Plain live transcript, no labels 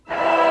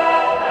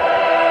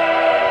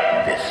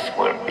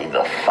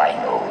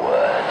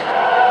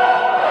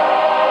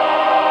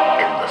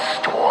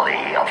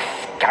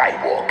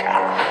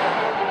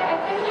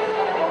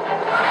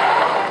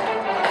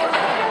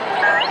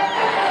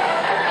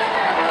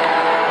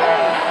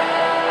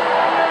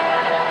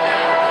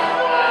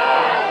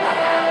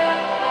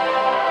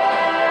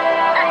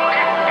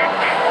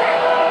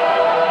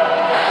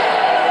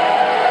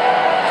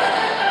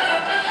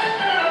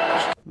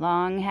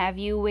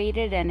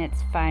awaited, and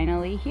it's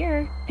finally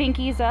here.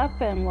 Pinkies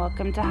up, and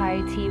welcome to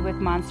High Tea with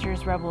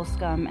Monsters, Rebel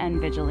Scum, and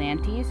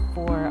Vigilantes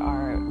for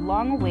our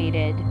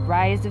long-awaited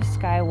Rise of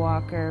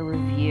Skywalker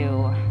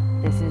review.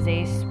 This is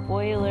a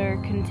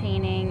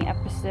spoiler-containing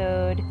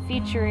episode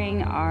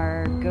featuring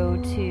our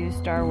go-to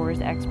Star Wars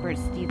expert,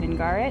 Stephen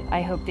Garrett.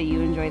 I hope that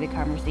you enjoy the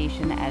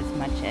conversation as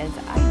much as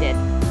I did.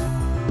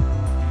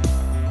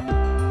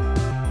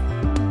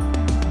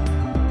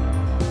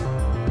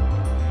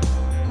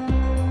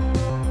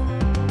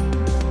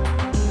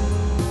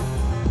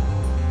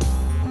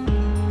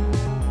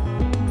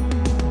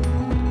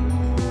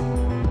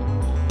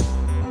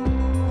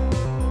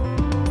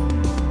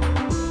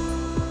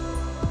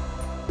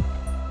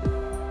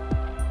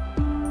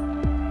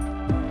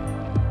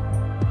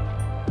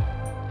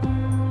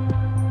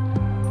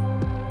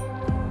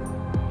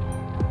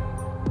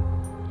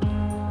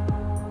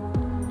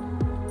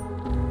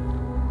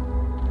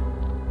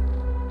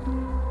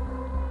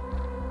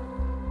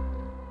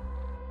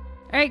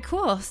 All right,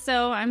 cool.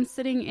 So I'm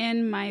sitting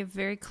in my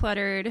very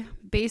cluttered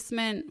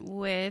basement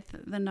with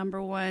the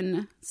number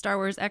one Star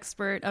Wars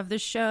expert of the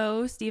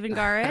show, Stephen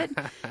Garrett,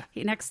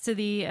 next to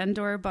the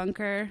Endor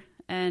bunker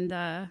and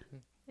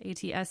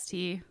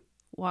ATST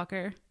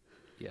Walker.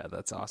 Yeah,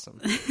 that's awesome.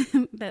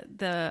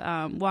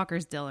 the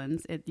Walker's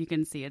Dillon's. You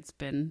can see it's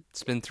been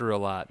through a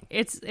lot.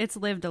 It's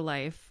lived a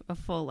life, a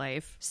full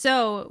life.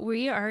 So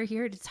we are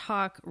here to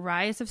talk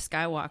Rise of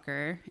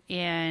Skywalker,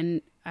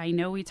 and I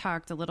know we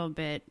talked a little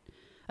bit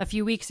a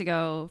few weeks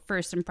ago,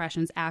 first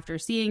impressions after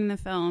seeing the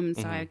film,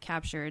 so I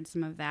captured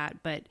some of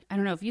that. But I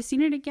don't know, have you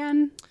seen it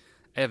again?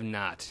 I have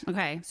not.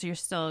 Okay, so you're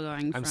still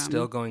going I'm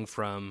still going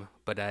from,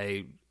 but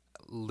I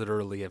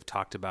literally have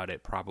talked about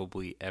it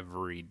probably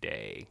every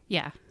day.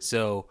 Yeah.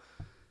 So.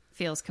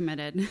 Feels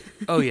committed.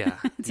 Oh, yeah.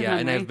 Yeah,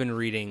 and I've been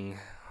reading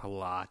a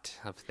lot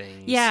of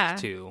things,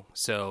 too.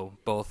 So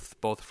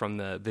both from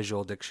the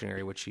visual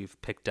dictionary, which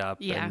you've picked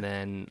up, and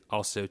then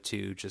also,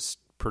 too, just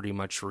pretty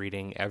much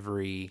reading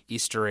every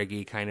Easter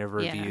eggy kind of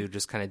review,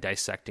 just kind of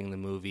dissecting the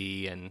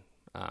movie. And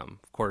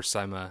of course,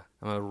 I'm a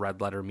Red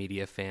Letter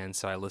Media fan,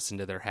 so I listen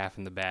to their Half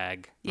in the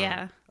Bag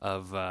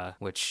of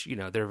which, you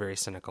know, they're very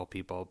cynical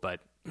people, but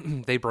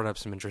they brought up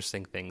some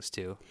interesting things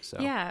too. So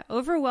yeah,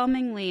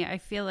 overwhelmingly, I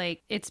feel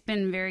like it's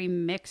been very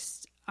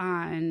mixed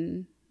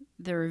on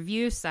the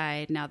review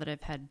side now that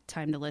I've had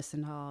time to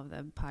listen to all of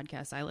the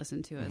podcasts I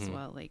listen to as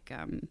well. Like,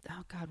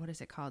 oh God, what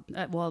is it called?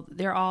 Well,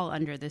 they're all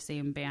under the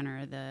same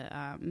banner, the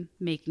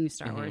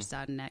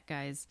MakingStarWars.net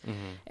guys.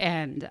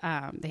 And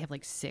they have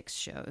like 6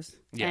 shows.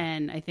 Yeah.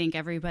 And I think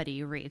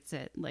everybody rates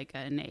it like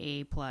an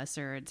A+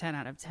 or a 10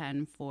 out of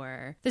 10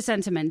 for the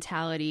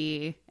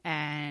sentimentality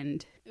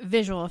and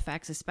visual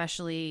effects,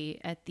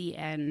 especially at the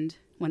end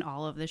when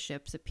all of the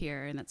ships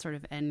appear in that sort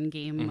of end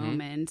game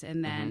moment.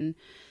 And then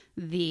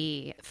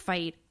the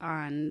fight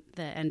on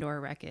the Endor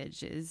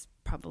wreckage is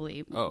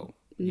probably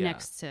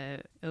next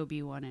to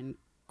Obi-Wan and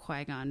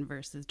Qui-Gon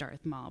versus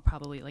Darth Maul,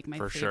 probably like my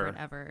favorite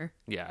ever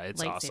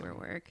it's lightsaber awesome.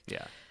 work.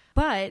 Yeah.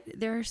 But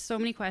there are so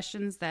many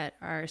questions that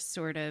are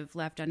sort of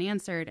left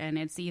unanswered, and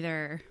it's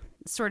either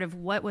sort of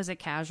what was a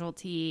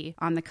casualty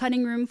on the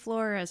cutting room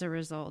floor as a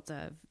result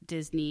of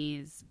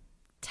Disney's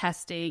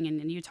testing,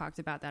 and you talked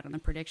about that on the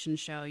prediction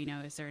show. You know,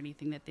 is there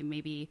anything that they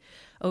maybe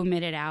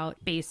omitted out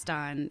based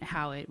on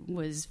how it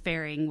was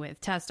faring with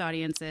test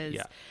audiences?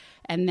 Yeah.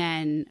 And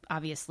then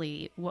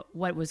obviously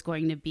what was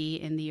going to be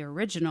in the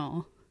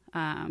original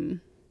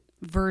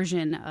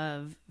version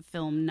of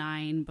film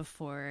 9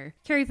 before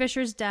Carrie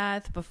Fisher's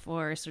death,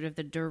 before sort of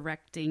the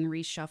directing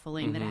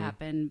reshuffling that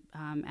happened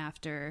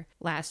after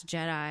Last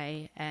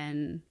Jedi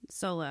and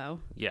Solo.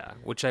 Yeah,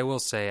 which I will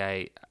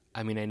say,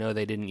 I mean, I know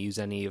they didn't use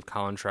any of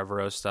Colin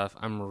Trevorrow's stuff.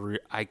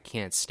 I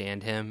can't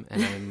stand him,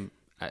 and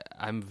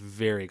I'm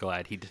very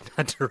glad he did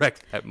not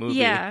direct that movie.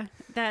 Yeah,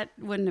 that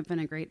wouldn't have been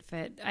a great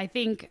fit. I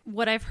think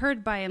what I've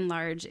heard by and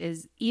large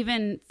is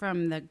even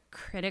from the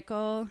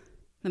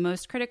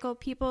most critical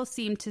people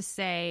seem to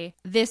say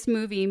this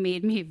movie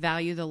made me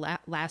value the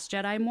Last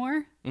Jedi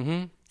more.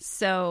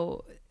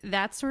 So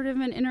that's sort of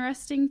an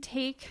interesting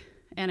take,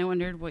 and I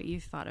wondered what you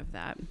thought of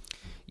that.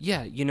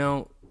 Yeah, you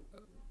know,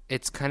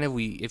 it's kind of,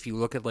 if you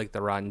look at like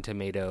the Rotten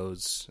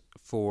Tomatoes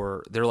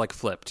they're like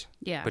flipped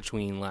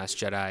between Last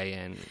Jedi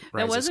and Rise of Skywalker.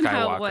 That wasn't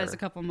how it was a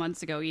couple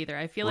months ago either.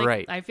 I feel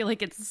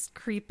like it's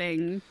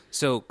creeping.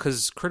 So,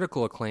 because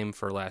critical acclaim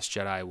for Last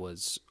Jedi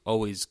was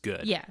always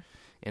good. Yeah.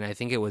 And I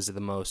think it was the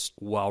most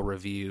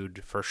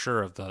well-reviewed, for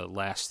sure, of the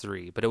last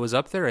 3. But it was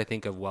up there, I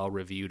think, of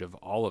well-reviewed of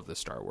all of the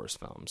Star Wars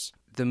films.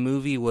 The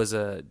movie was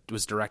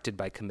directed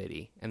by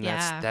committee, and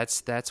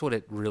that's what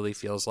it really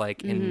feels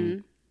like.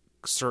 And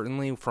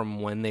certainly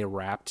from when they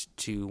wrapped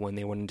to when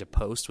they went into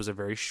post was a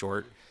very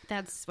short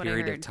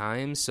period of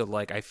time. So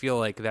like I feel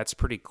like that's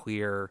pretty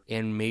clear,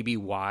 and maybe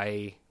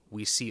why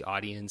we see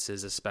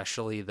audiences,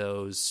 especially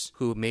those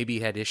who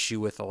maybe had issue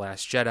with The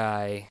Last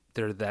Jedi,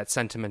 they're that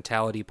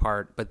sentimentality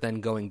part, but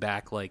then going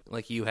back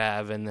like you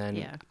have, and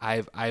then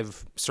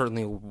I've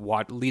certainly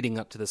leading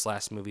up to this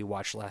last movie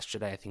watched Last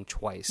Jedi I think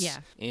twice,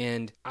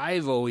 and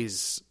I've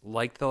always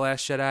liked The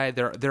Last Jedi.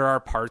 There are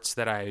parts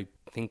that I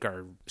think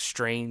are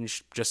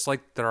strange, just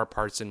like there are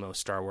parts in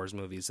most Star Wars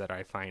movies that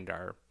I find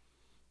are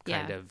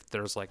kind of,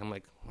 there's like, I'm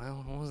like,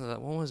 well,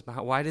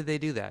 why did they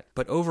do that?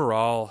 But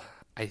overall,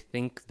 I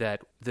think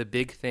that the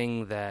big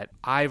thing that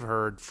I've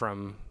heard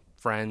from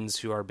friends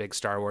who are big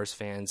Star Wars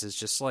fans is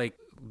just like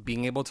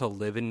being able to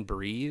live and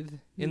breathe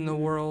in the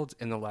world,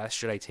 and The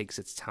Last Jedi takes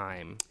its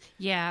time.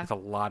 Yeah. With a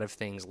lot of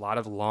things, a lot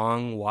of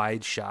long,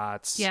 wide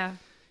shots. Yeah.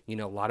 You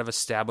know, a lot of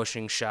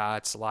establishing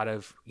shots, a lot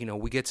of, you know,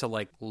 we get to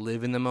like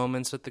live in the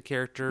moments with the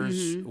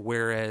characters.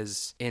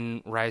 Whereas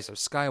in Rise of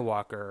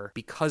Skywalker,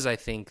 because I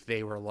think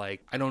they were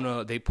like, I don't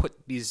know, they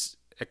put these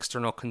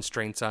external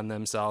constraints on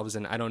themselves,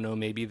 and I don't know,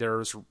 maybe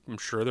I'm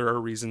sure there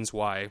are reasons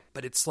why,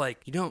 but it's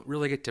like you don't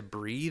really get to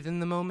breathe in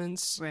the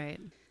moments. Right.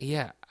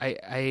 Yeah.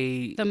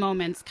 The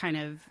moments kind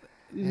of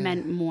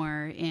meant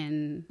more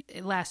in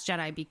Last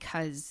Jedi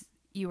because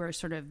you were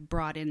sort of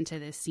brought into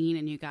this scene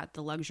and you got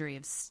the luxury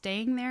of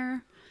staying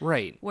there.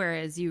 Right.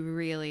 Whereas you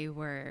really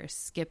were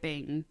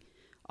skipping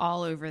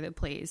all over the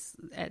place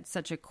at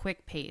such a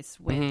quick pace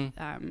with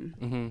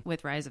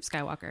Rise of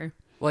Skywalker.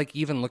 Like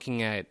even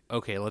looking at,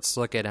 okay, let's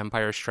look at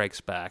Empire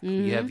Strikes Back.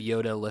 You have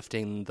Yoda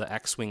lifting the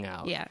X-Wing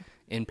out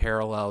in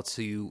parallel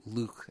to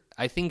Luke.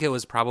 I think it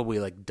was probably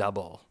like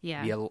double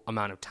the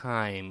amount of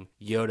time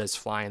Yoda's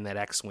flying that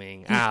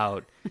X-Wing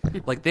out.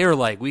 Like they were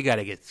like, we got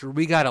to get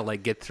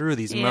through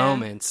these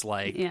moments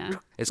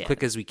as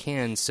quick as we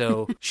can.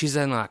 So she's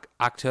in like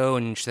Octo,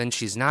 and then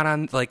she's not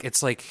on. Like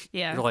it's like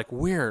you're like,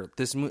 where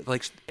this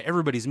like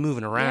everybody's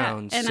moving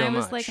around. And so I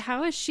was much. like,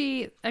 how is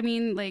she? I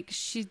mean, like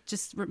she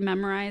just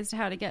memorized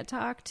how to get to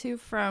Octo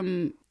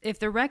from, if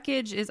the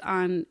wreckage is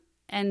on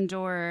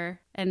Endor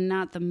and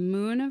not the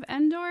moon of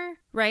Endor,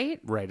 right?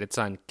 Right. It's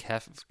on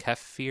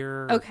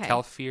Kefir. Okay.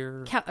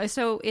 Kelfir.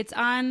 So it's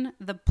on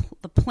the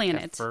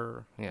planet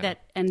that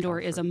Endor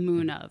is a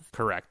moon of.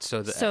 Correct.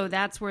 So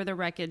that's where the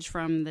wreckage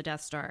from the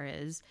Death Star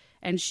is,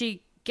 and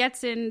she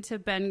gets into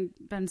Ben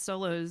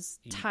Solo's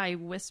TIE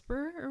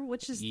Whisperer,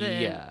 which is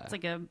it's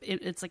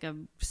like a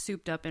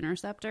souped up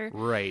interceptor,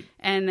 right?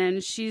 And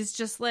then she's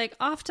just like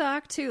off to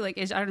Octo. Like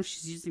I don't know if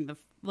she's using the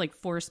like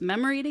force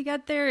memory to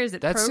get there. Is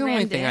it that's programmed the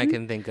only thing in? I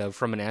can think of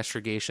from an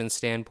astrogation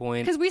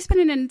standpoint, because we spent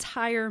an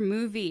entire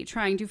movie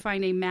trying to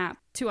find a map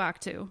to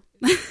Octo.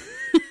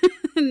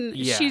 And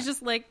she's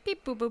just like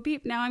beep boop boop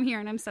beep, now I'm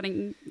here and I'm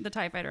setting the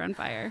TIE fighter on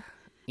fire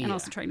and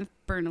also trying to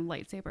burn a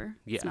lightsaber.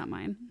 It's not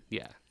mine.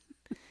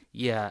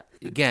 Yeah.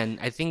 Again,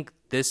 I think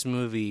this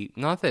movie,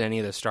 not that any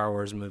of the Star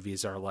Wars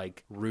movies are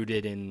like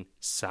rooted in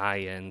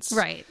science,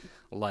 right?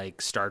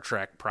 Like Star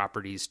Trek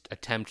properties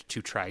attempt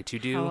to try to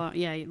do.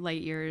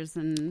 Light years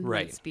and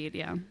light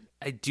speed,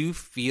 I do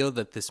feel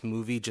that this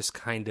movie just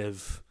kind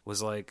of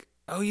was like,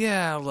 oh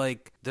yeah,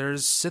 like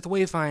there's Sith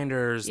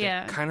Wayfinders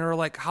that kind of are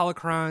like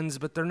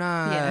holocrons, but they're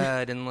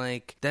not. And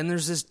like then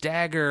there's this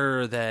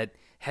dagger that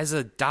has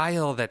a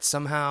dial that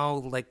somehow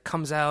like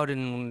comes out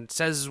and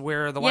says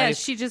where the wife.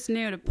 She just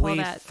knew to pull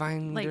that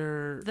like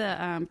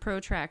the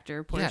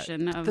protractor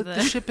portion of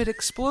the ship had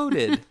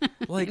exploded.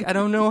 Like I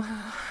don't know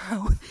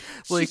how.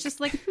 Like, she's just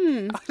like,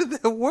 how did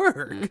that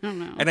work? I don't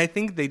know. And I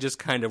think they just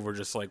kind of were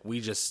just like,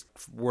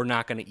 we're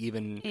not going to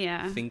even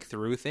think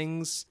through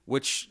things,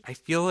 which I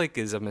feel like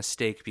is a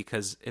mistake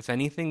because if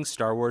anything,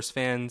 Star Wars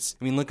fans,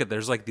 I mean, look at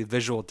there's like the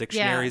visual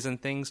dictionaries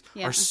and things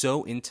are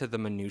so into the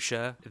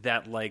minutia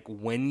that like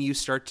when you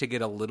start to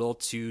get a little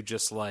too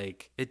just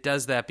like it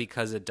does that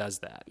because it does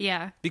that,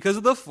 because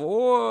of the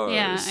Force.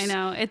 I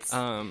know it's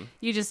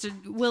you just a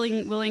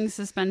willing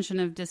suspension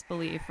of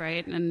disbelief,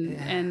 right?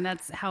 And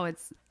that's how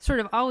it's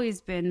sort of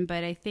always been.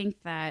 But I think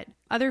that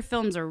other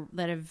films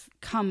that have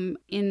come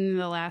in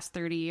the last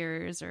 30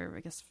 years, or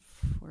I guess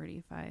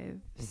 45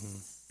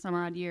 some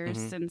odd years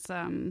since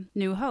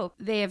New Hope,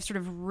 they have sort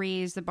of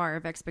raised the bar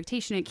of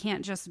expectation. It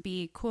can't just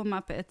be cool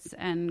Muppets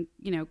and,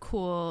 you know,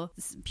 cool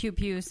pew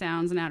pew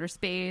sounds in outer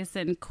space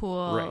and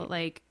cool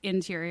like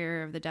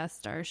interior of the Death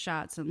Star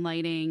shots and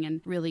lighting and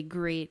really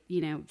great,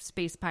 you know,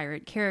 space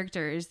pirate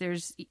characters.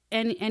 There's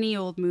any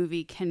old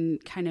movie can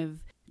kind of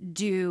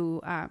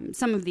do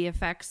some of the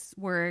effects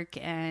work,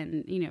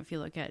 and you know, if you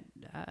look at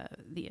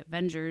the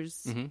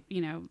Avengers,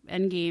 you know,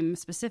 Endgame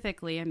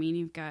specifically, I mean,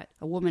 you've got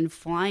a woman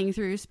flying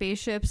through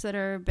spaceships that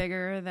are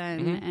bigger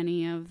than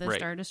any of the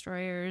Star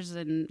Destroyers,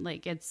 and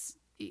like it's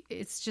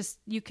just,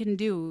 you can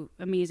do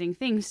amazing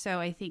things. So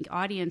I think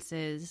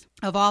audiences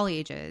of all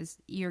ages,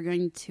 you're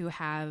going to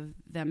have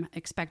them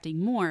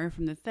expecting more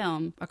from the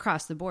film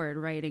across the board: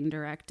 writing,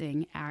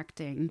 directing,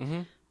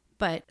 acting.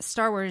 But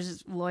Star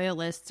Wars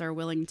loyalists are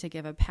willing to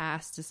give a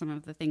pass to some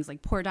of the things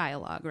like poor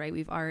dialogue, right?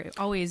 We've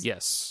always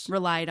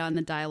relied on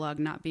the dialogue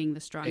not being the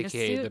strongest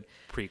AKA suit.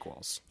 The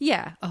prequels.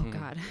 Yeah. Oh,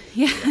 God.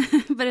 Yeah.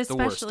 But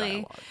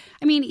especially,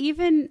 I mean,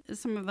 even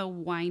some of the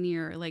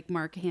whinier, like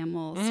Mark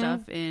Hamill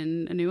stuff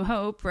in A New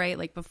Hope, right?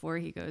 Like before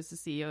he goes to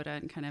see Yoda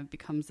and kind of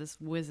becomes this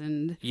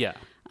wizened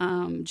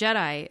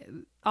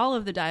Jedi. All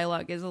of the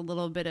dialogue is a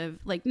little bit of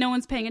like no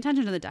one's paying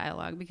attention to the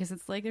dialogue because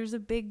it's like there's a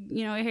big,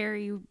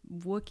 hairy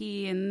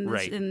Wookiee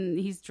and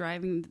he's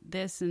driving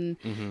this and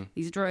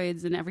these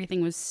droids and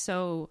everything was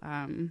so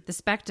the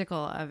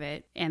spectacle of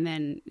it. And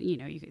then,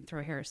 you can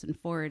throw Harrison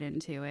Ford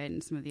into it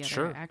and some of the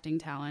other acting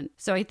talent.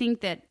 So I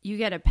think that you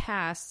get a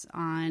pass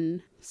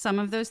on some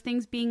of those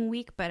things being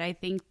weak, but I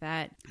think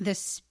that the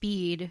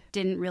speed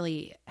didn't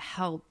really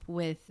help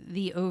with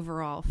the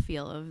overall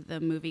feel of the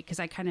movie because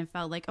I kind of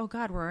felt like, oh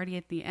God, we're already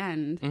at the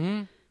end.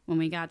 When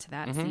we got to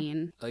that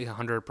scene.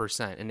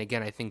 100%. And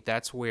again, I think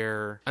that's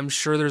where I'm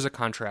sure there's a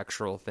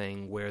contractual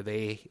thing where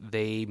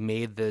they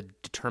made the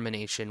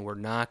determination we're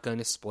not going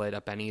to split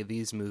up any of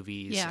these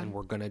movies and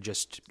we're going to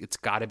it's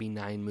got to be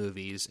 9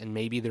 movies. And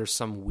maybe there's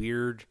some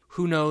weird,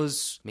 who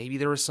knows, maybe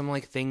there was some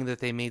like thing that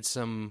they made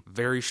some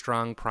very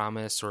strong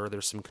promise or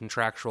there's some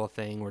contractual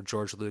thing where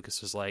George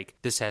Lucas was like,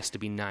 this has to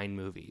be 9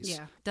 movies.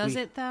 Yeah. Does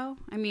it though?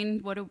 I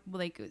mean, what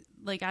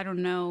like I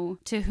don't know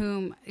to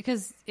whom,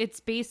 because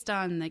it's based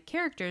on the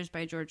characters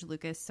by George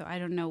Lucas, so I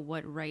don't know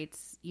what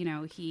rights,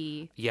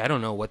 he... Yeah, I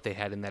don't know what they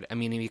had in that. I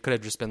mean, he could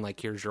have just been like,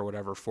 here's your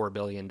whatever, $4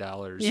 billion,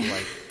 like,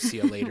 see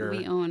you later.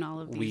 We own all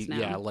of these now.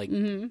 Yeah, like,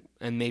 and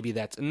maybe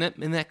that's, and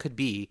that could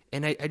be.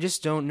 And I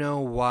just don't know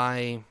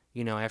why...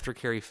 after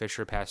Carrie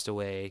Fisher passed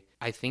away,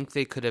 I think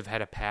they could have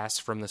had a pass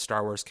from the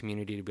Star Wars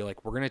community to be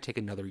like, we're going to take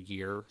another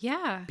year.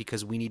 Yeah.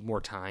 Because we need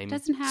more time. It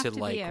doesn't have to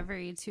be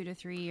every 2 to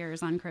 3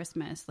 years on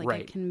Christmas.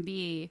 Like, it can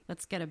be,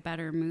 let's get a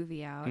better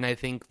movie out. And I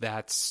think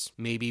that's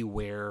maybe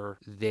where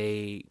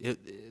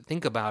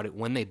think about it,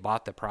 when they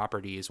bought the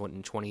property is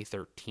in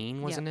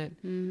 2013, wasn't it?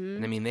 Mm-hmm.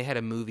 And I mean, they had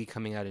a movie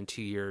coming out in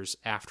 2 years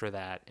after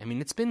that. I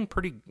mean, it's been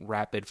pretty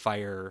rapid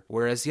fire,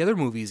 whereas the other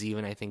movies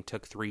even, I think,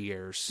 took 3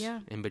 years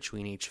in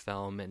between each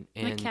film. And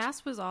the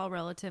cast was all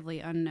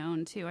relatively unknown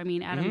too. I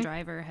mean, Adam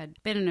Driver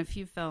had been in a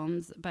few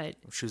films, but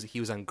he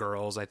was on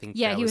Girls, I think.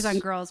 Yeah, he was on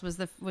Girls. Was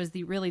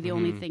really the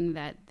only thing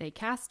that they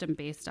cast him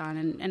based on.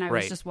 And I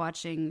was just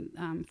watching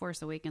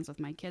Force Awakens with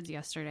my kids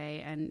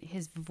yesterday, and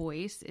his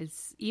voice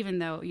is, even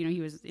though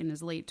he was in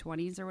his late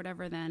 20s or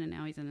whatever then, and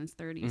now he's in his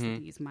 30s. I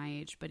think he's my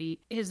age, but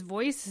his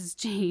voice has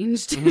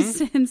changed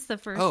since the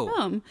first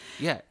film.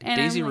 Yeah, and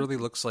Daisy really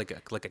looks like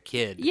a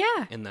kid.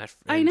 Yeah, in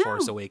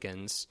Force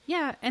Awakens.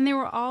 Yeah, and they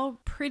were all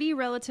pretty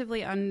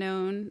relatively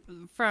unknown.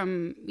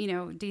 From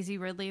Daisy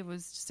Ridley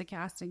was just a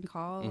casting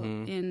call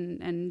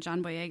and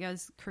John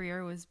Boyega's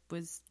career was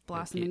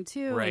blossoming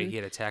too. Right, he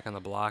had Attack on the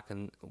Block,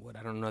 and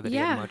I don't know that he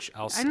had much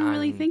else. I don't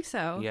really think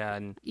so. Yeah,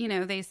 and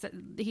they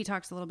said he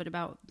talks a little bit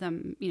about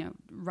them,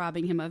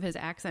 robbing him of his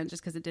accent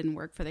just because it didn't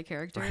work for the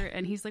character,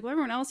 and he's like, well,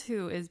 everyone else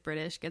who is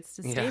British gets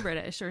to stay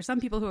British, or some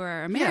people who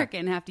are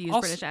American have to use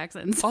British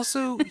accents.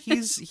 Also,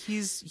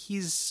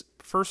 he's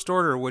First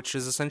Order, which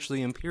is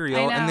essentially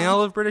Imperial, and they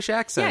all have British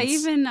accents. Yeah,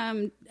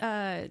 even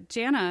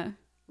Jana.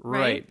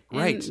 Right.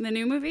 In the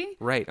new movie?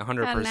 Right,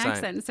 100%. Had an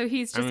accent. So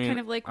he's just kind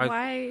of like,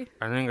 why?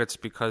 I think it's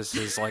because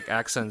his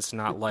accent's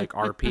not like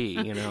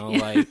RP,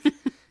 like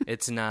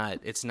it's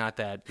not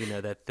that,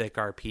 that thick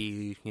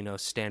RP,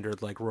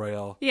 standard like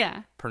royal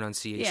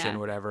pronunciation,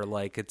 whatever.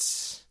 Like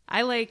it's...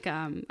 I like,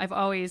 I've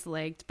always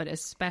liked, but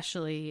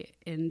especially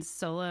in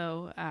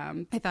Solo,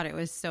 I thought it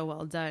was so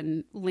well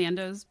done.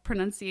 Lando's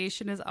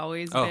pronunciation has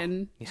always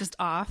been just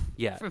off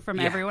from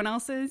everyone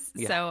else's.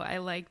 Yeah. So I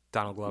like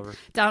Donald Glover.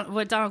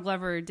 What Donald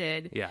Glover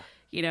did. Yeah.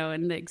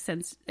 And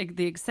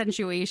the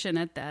accentuation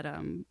at that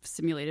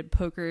simulated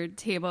poker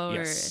table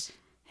or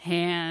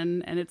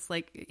Han, and it's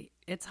like,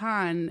 it's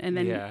Han. And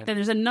then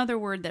there's another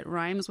word that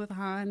rhymes with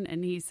Han,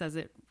 and he says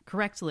it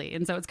correctly,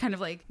 and so it's kind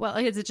of like, well,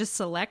 is it just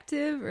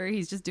selective, or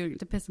he's just doing it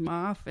to piss him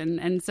off,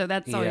 and so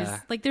that's always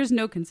like, there's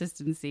no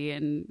consistency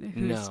in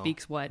who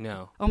speaks what.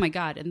 Oh my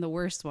God. And the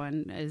worst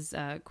one is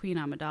Queen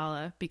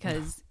Amidala,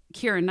 because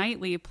Keira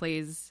Knightley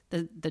plays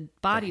the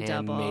body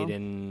double.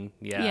 Maiden,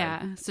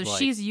 so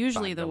she's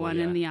usually the one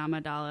in the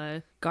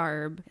Amidala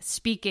garb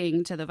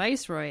speaking to the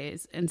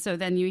viceroys, and so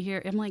then you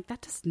hear, I'm like,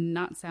 that does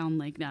not sound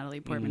like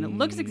Natalie Portman. It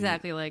looks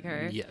exactly like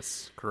her.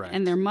 Yes, correct.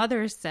 And their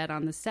mother said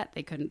on the set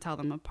they couldn't tell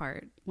them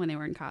apart when they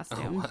were in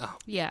costume. Oh, wow.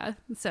 Yeah,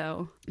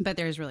 so, but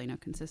there's really no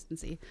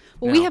consistency.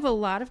 Well, we have a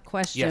lot of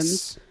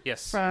questions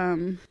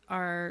from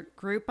our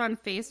group on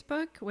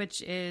Facebook,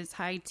 which is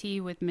High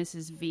Tea with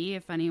Mrs. V,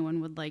 if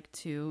anyone would like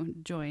to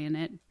join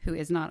it who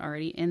is not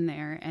already in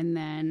there, and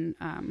then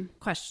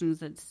questions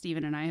that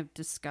Stephen and I have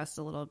discussed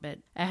a little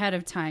bit ahead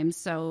of time.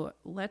 So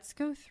let's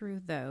go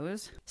through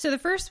those. So the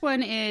first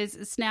one is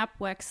Snap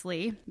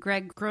Wexley,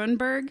 Greg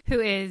Grunberg, who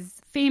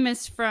is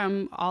famous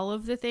from all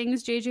of the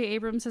things J.J.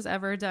 Abrams has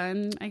ever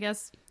done, I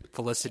guess.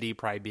 Felicity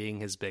probably being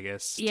his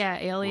biggest. Yeah,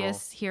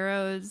 Alias, role.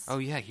 Heroes. Oh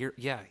yeah,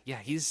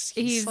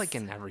 he's like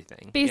in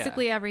everything.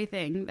 Basically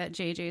everything that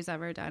JJ's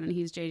ever done, and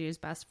he's JJ's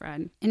best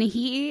friend. And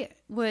he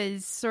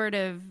was sort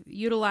of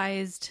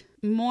utilized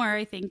more,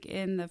 I think,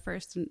 in the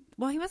first.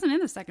 Well, he wasn't in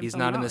the second. He's film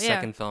not at in all. the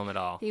second film at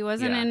all. He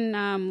wasn't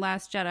in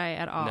Last Jedi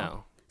at all.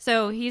 No.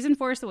 So he's in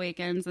Force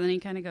Awakens, and then he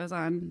kind of goes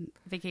on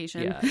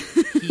vacation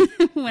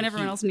when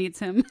everyone else needs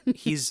him.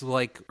 He's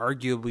like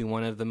arguably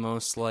one of the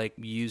most like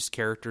used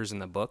characters in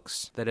the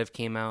books that have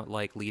came out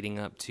like leading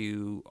up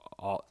to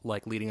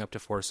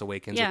Force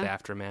Awakens with the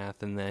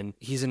Aftermath, and then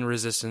he's in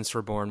Resistance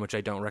Reborn, which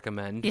I don't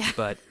recommend. Yeah.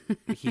 But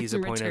he's a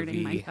point of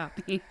view.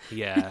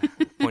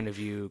 Point of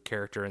view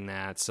character in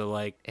that. So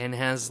like, and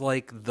has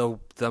like the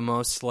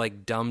most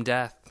like dumb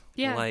death.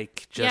 Yeah.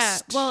 Like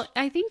just Well,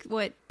 I think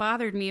what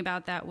bothered me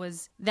about that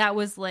was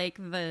like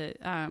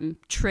the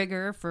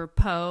trigger for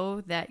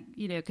Poe, that,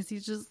 you know, because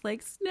he's just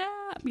like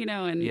snap, you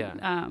know,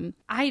 and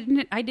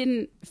I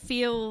didn't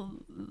feel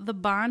the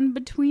bond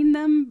between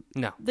them.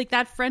 No. Like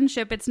that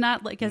friendship, it's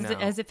not like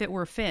as if it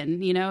were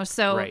Finn, you know.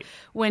 So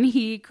when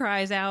he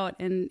cries out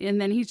and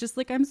then he's just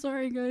like, I'm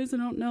sorry guys, I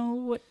don't know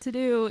what to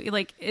do.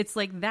 Like it's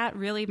like that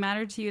really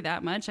mattered to you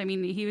that much. I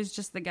mean, he was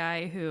just the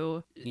guy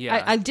who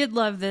I did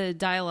love the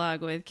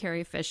dialogue with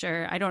Carrie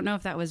Fisher. I don't know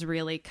if that was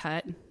really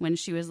cut when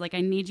she was like,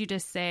 I need you to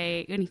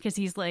say, because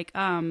he's like,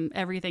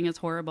 everything is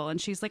horrible,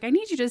 and she's like, I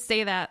need you to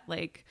say that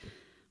like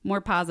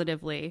more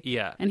positively.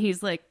 Yeah. And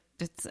he's like,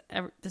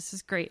 this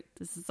is great.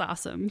 This is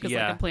awesome, because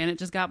like a planet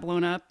just got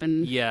blown up,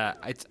 and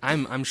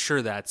I'm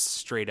sure that's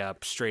straight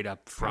up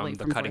from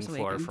the cutting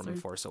floor from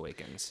Force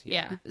Awakens.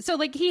 Yeah. So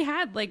like he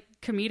had like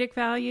comedic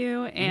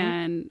value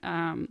and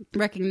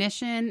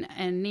recognition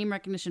and name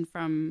recognition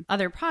from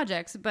other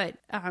projects, but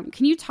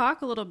can you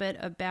talk a little bit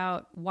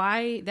about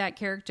why that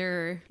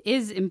character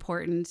is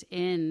important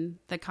in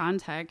the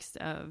context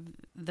of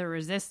the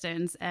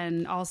Resistance,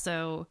 and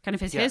also kind of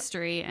his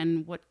history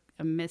and what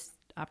a missed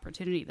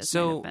opportunity this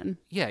might have been?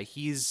 Yeah,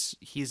 he's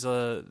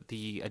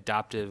the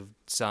adoptive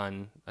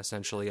son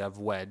essentially of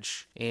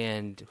Wedge,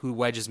 and who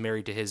Wedge is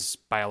married to his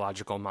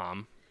biological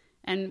mom.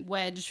 And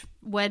Wedge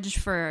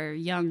for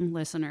young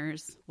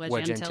listeners,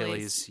 Wedge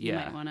Antilles. You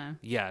might wanna...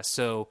 Yeah,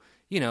 so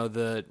you know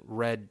the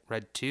Red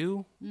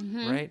 2,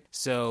 right?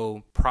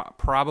 So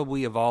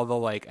probably of all the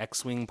like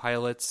X-wing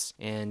pilots,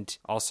 and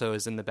also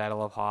is in the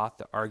Battle of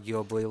Hoth,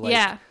 arguably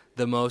like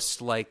the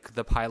most like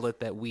the pilot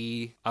that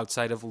we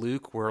outside of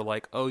Luke were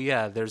like, oh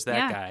yeah, there's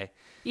that guy.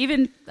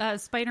 Even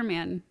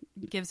Spider-Man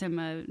gives him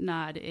a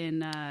nod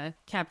in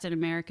Captain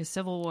America: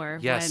 Civil War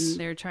when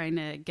they're trying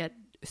to get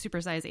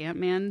supersize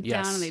Ant-Man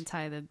down, and they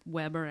tie the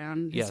web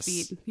around his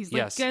feet. He's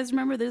like, you guys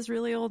remember this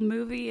really old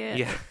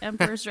movie,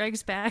 Empire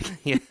Strikes Back?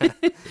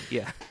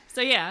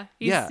 So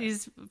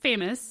he's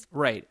famous.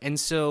 Right. And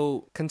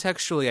so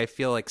contextually, I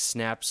feel like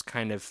Snap's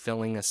kind of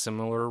filling a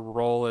similar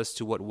role as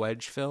to what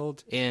Wedge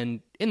filled. And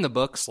in the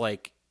books,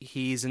 like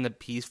he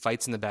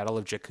fights in the Battle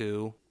of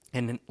Jakku,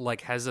 and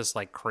like has this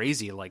like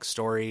crazy like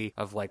story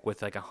of like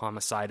with like a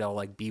homicidal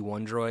like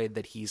B1 droid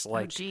that he's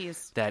like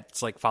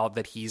that's like followed,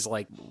 that he's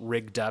like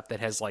rigged up,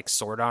 that has like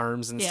sword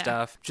arms and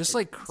stuff, just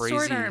like crazy.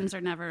 Sword arms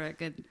are never a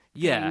good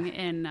thing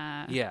in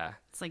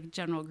it's like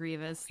General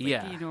Grievous.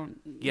 Like, you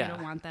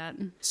don't want that.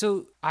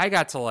 So I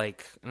got to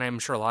like, and I'm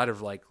sure a lot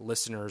of like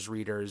listeners,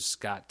 readers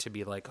got to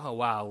be like, oh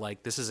wow,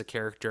 like this is a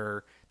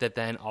character that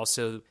then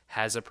also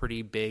has a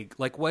pretty big,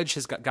 like Wedge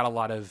has got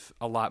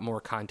a lot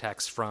more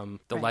context from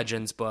the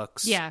Legends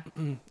books. Yeah.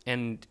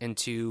 And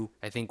to,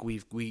 I think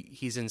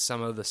he's in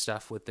some of the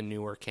stuff with the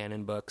newer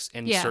canon books,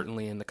 and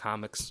certainly in the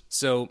comics.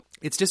 So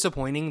it's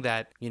disappointing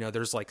that, you know,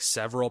 there's like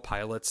several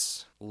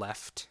pilots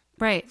left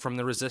from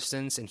the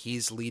Resistance, and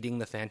he's leading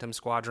the Phantom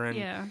Squadron.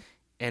 Yeah.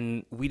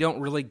 And we don't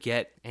really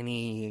get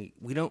any...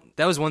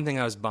 That was one thing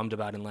I was bummed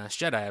about in Last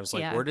Jedi. I was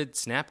like, where did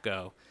Snap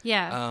go?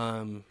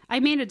 Yeah. I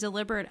made a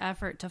deliberate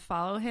effort to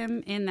follow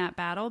him in that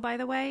battle, by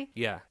the way.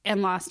 Yeah.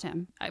 And lost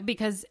him.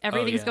 Because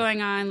everything's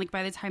going on. Like,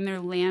 by the time they're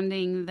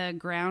landing, the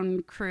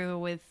ground crew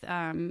with,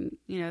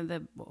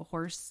 the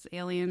horse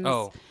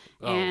aliens.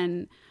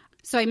 And...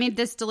 So I made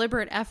this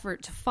deliberate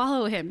effort to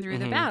follow him through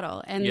the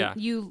battle, and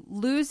you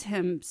lose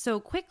him so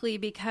quickly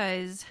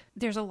because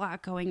there's a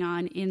lot going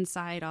on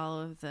inside all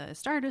of the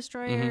Star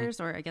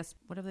Destroyers, or I guess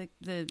what are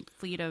the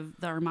fleet of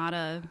the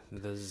Armada?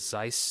 The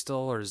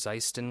Zystil or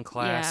Zyston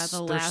class. Yeah,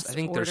 the last I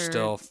think order.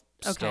 They're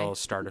still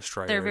Star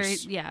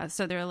Destroyers. They're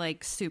so they're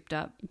like souped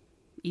up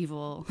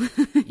evil,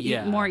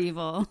 more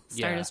evil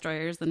Star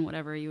Destroyers than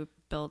whatever you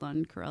build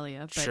on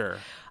Corellia. But,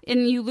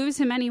 and you lose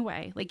him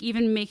anyway. Like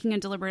even making a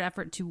deliberate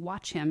effort to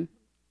watch him,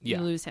 you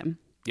lose him.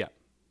 Yeah.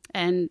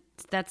 And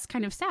that's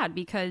kind of sad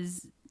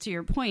because, to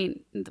your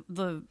point,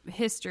 the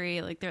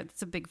history, like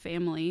it's a big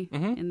family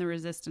in the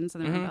Resistance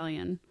and the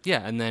Rebellion.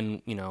 Yeah, and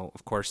then, you know,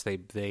 of course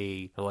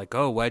they are like,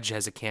 oh, Wedge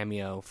has a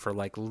cameo for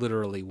like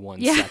literally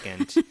 1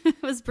 second.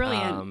 It was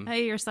brilliant.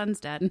 Hey, your son's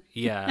dead.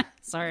 Yeah.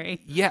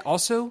 Sorry. Yeah,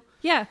 also...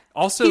 Yeah.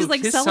 Also, he's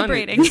like his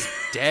celebrating. Son is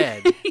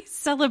dead. He's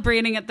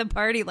celebrating at the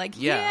party, like,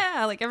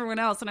 yeah, like everyone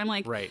else. And I'm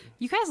like, right.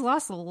 You guys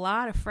lost a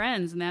lot of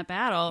friends in that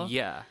battle.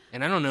 Yeah.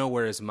 And I don't know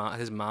where his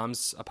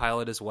mom's a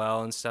pilot as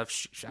well and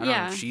stuff. I don't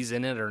know if she's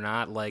in it or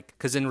not. Like,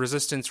 because in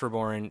Resistance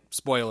Reborn,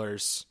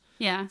 spoilers.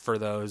 Yeah. For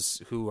those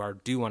who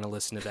do want to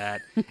listen to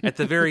that, at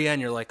the very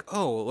end, you're like,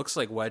 oh, it looks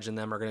like Wedge and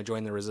them are going to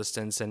join the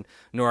Resistance, and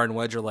Nora and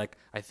Wedge are like,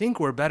 I think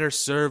we're better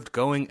served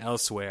going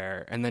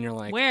elsewhere. And then you're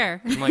like,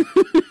 where? I'm like,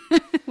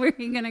 where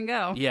are you going to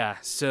go? Yeah.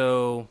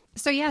 So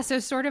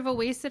sort of a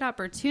wasted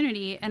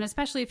opportunity, and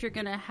especially if you're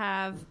going to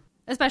have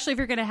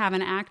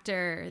an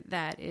actor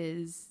that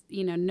is,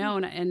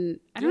 known. And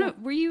I don't know,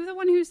 were you the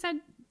one who said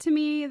to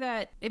me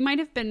that it might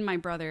have been my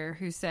brother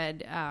who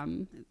said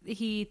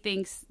he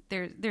thinks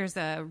there's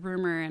a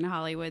rumor in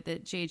Hollywood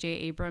that J.J.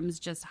 Abrams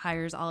just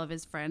hires all of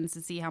his friends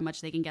to see how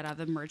much they can get out of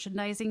the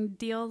merchandising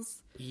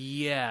deals?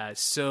 Yeah,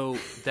 so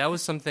that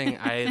was something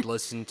I had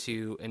listened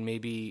to, and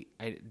maybe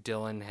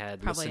Dylan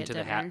had probably listened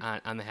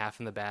to on the Half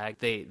in the Bag.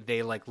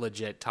 They like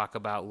legit talk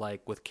about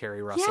like with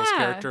Kerry Russell's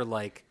character,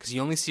 like because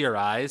you only see her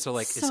eyes, so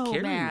like so is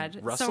Kerry mad.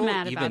 Russell so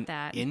mad even about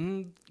that.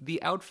 in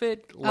the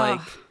outfit? Like.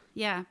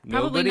 Yeah,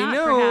 probably nobody not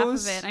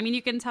knows. for half of it. I mean,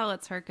 you can tell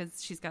it's her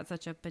because she's got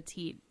such a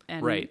petite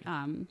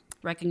and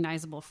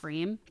recognizable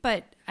frame.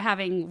 But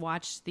having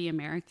watched The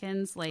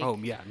Americans, like, oh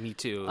yeah, me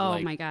too. Oh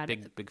like, my god,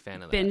 big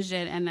fan of that. Binged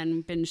it and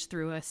then binged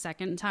through a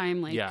second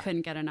time. Like,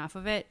 couldn't get enough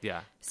of it.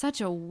 Yeah, such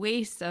a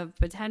waste of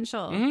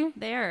potential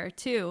there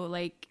too.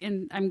 Like,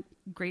 and I'm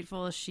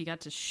grateful she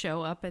got to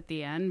show up at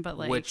the end, but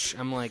like, which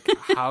I'm like,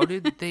 how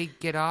did they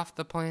get off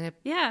the planet?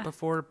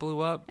 Before it blew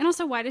up. And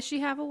also, why does she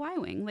have a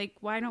Y-wing? Like,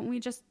 why don't we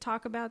just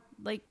talk about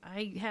like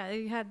I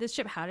had this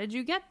ship? How did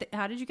you get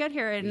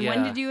here? And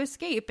when did you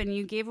escape? And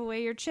you gave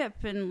away your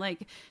chip, and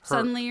like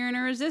suddenly you're in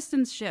a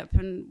resistance ship,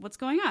 and what's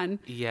going on?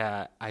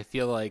 Yeah, I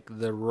feel like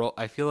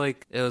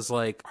it was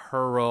like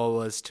her role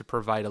was to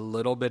provide a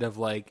little bit of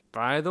like,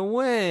 by the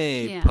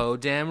way, Poe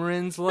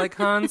Dameron's like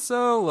Han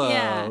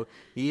Solo.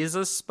 He's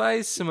a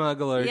spice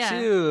smuggler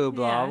too,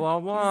 blah blah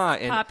blah.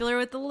 And popular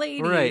with the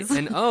ladies. Right.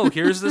 And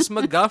here's this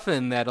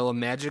MacGuffin that'll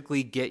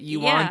magically get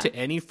you onto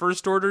any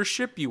First Order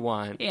ship you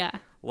want. Yeah.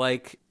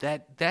 Like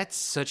that's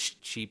such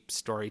cheap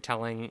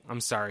storytelling. I'm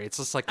sorry. It's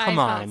just like, come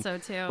on. I thought so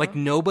too. Like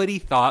nobody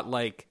thought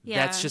like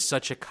that's just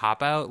such a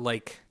cop out.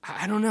 Like,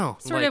 I don't know.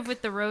 Sort of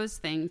with the Rose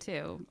thing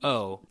too.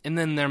 Oh, and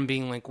then them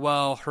being like,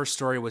 well, her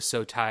story was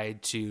so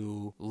tied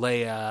to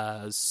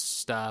Leia's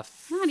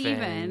stuff. Not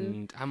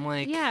even. I'm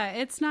like, yeah,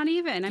 it's not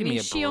even. I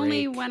mean, she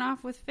only went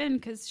off with Finn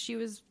because she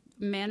was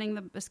manning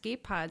the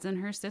escape pods, and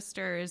her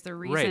sister is the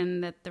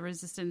reason that the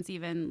Resistance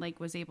even like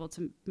was able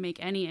to make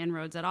any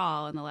inroads at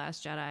all in The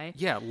Last Jedi.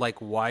 Yeah, like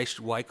why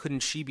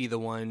couldn't she be the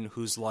one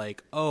who's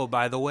like, oh,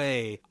 by the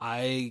way,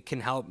 I can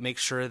help make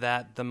sure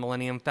that the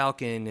Millennium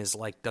Falcon is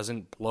like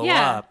doesn't blow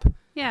up.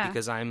 Yeah.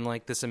 Because I'm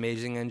like this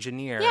amazing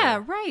engineer.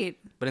 Yeah, right.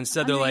 But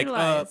instead they're like,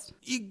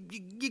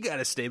 you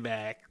gotta stay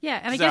back. Yeah,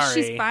 and I guess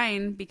she's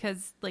fine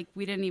because like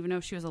we didn't even know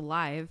if she was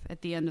alive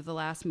at the end of the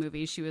last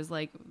movie. She was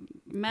like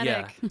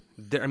medic. Yeah.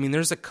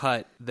 There's a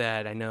cut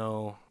that I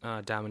know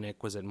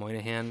Dominic was at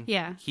Moynihan.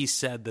 Yeah. He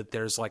said that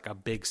there's like a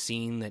big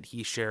scene that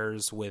he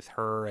shares with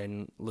her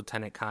and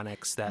Lieutenant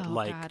Connix that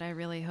God, I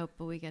really hope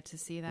we get to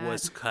see that.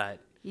 Was cut.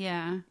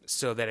 Yeah.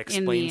 So that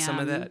explains some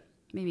of that.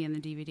 Maybe in the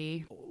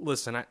DVD.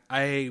 Listen,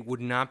 I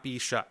would not be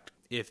shocked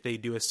if they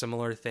do a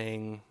similar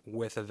thing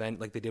with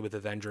like they did with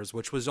Avengers,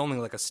 which was only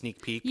like a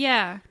sneak peek.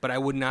 Yeah. But I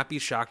would not be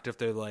shocked if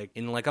they're like,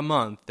 in like a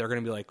month, they're going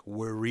to be like,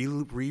 we're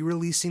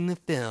re-releasing the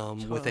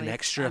film with an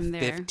extra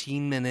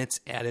 15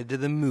 minutes added to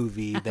the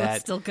movie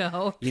that still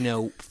go.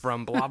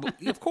 From blah, blah.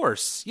 Of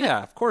course.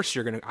 Yeah, of course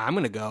I'm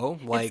going to go.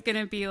 Like, it's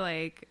going to be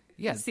like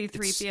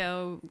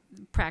C-3PO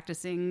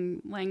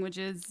practicing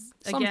languages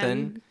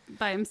again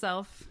by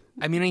himself.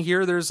 I mean, I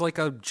hear there's like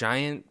a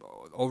giant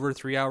over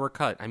 3-hour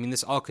cut. I mean,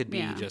 this all could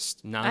be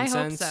just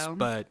nonsense. I hope so.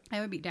 But I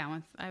would be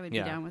down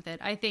with it.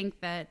 I think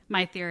that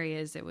my theory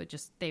is it would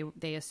just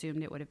they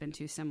assumed it would have been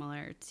too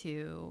similar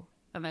to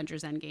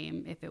Avengers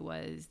Endgame if it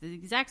was the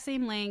exact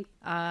same length,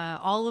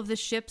 all of the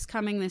ships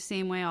coming the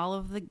same way, all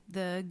of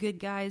the good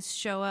guys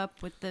show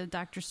up with the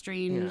Doctor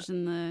Strange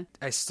and the.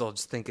 I still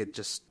just think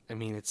it's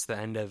the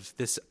end of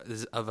this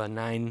of a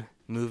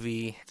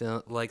 9-movie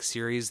like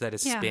series that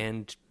has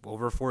spanned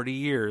over 40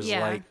 years.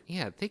 Like,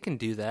 they can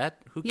do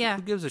that. Who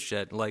gives a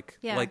shit? Like,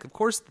 of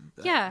course.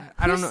 Yeah.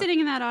 I don't know. Who's sitting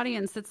in that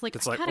audience that's like,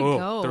 I gotta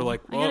go. They're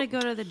like, I gotta go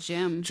to the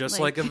gym. Just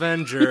like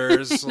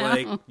Avengers.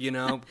 Like,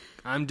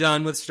 I'm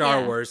done with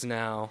Star Wars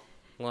now.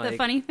 The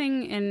funny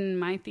thing in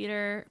my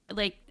theater,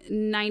 like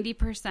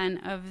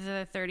 90% of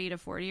the 30 to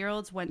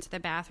 40-year-olds went to the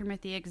bathroom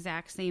at the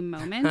exact same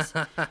moment.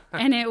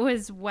 And it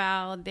was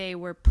while they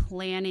were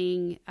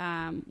planning,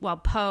 while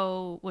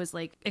Poe was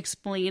like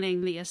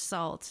explaining the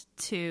assault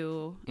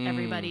to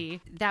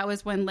everybody. That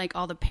was when like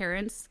all the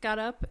parents got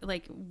up,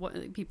 like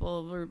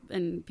people were,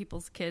 and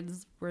people's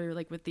kids were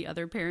like with the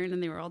other parent,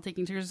 and they were all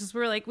taking pictures. Because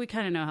we're like, we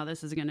kind of know how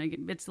this is going to get.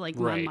 It's like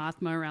Mon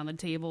Mothma around the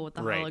table with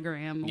the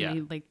hologram. Yeah.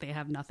 Only like they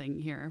have nothing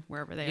here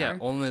wherever they are. Yeah,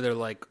 only they're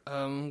like,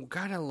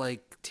 gotta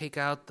like take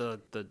out the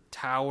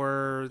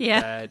tower.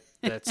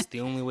 That's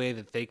the only way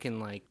that they can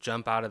like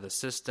jump out of the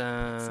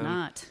system. It's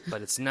not.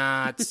 But it's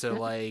not. So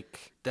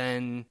like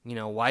then, you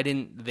know, why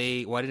did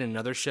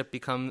another ship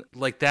become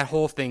like that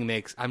whole thing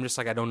makes I'm just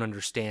like I don't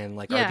understand.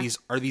 Like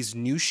are these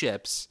new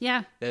ships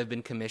that have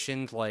been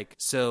commissioned? Like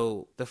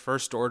so the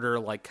First Order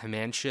like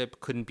command ship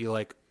couldn't be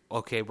like,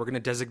 okay, we're going to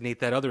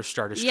designate that other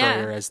Star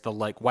Destroyer as the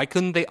like, why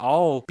couldn't they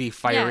all be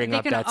firing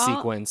up that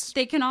sequence?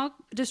 They can all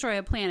destroy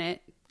a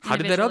planet. How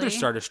did that other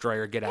Star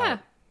Destroyer get out?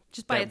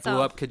 Just by itself.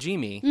 Blew up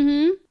Kijimi.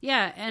 Mm-hmm.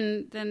 Yeah,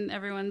 and then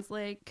everyone's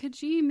like,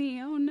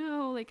 Kijimi, oh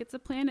no, like it's a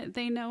planet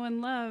they know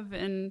and love.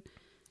 And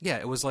yeah,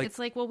 it was like... It's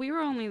like, well, we were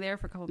only there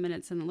for a couple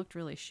minutes and it looked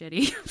really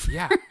shitty for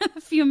yeah. a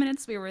few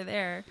minutes we were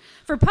there.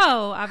 For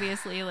Poe,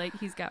 obviously, like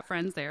he's got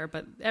friends there,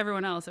 but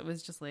everyone else, it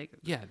was just like...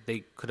 Yeah,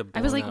 they could have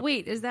I was like,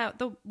 wait, is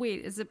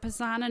it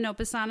Pisana? No,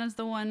 Pisana's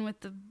the one with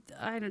the...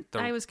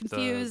 I was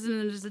confused, and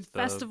there's a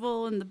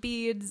festival and the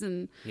beads,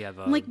 and... Yeah,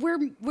 I'm like,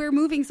 we're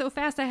moving so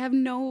fast, I have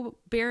no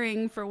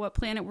bearing for what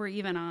planet we're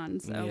even on,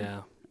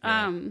 so...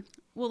 Yeah.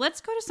 Well,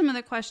 let's go to some of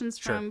the questions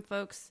from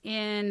folks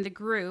in the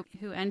group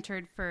who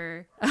entered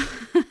for...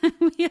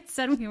 We had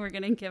said we were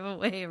going to give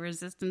away a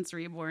Resistance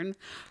Reborn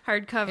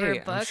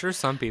hardcover book. I'm sure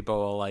some people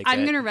will like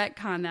I'm going to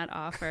retcon that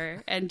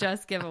offer and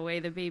just give away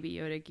the Baby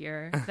Yoda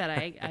gear that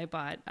I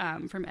bought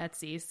from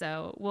Etsy.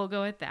 So we'll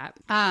go with that.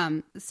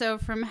 So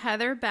from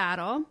Heather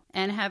Battle,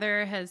 and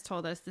Heather has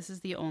told us this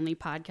is the only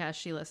podcast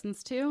she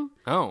listens to.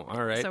 Oh,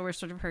 all right. So we're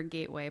sort of her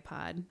gateway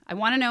pod. I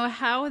want to know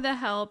how the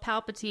hell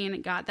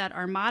Palpatine got that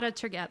armada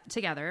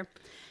together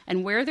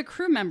and where the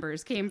crew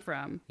members came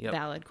from. Yep.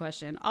 Valid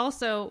question.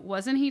 Also,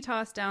 wasn't he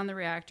tossed down the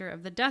reactor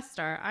of the Death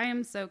Star? I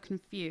am so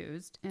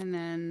confused. And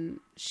then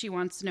she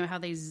wants to know how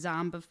they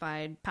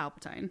zombified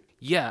Palpatine.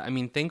 Yeah, I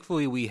mean,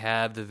 thankfully we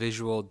have the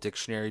visual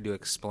dictionary to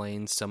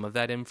explain some of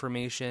that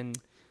information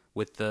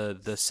with the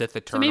Sith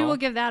Eternal. So maybe we'll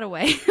give that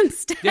away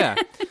instead. Yeah.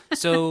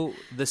 So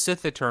the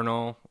Sith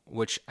Eternal,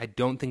 which I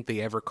don't think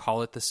they ever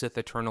call it the Sith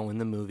Eternal in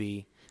the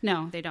movie.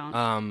 No, they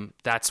don't.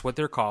 That's what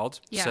they're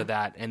called. Yeah. So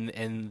that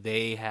and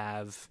they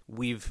have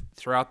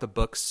throughout the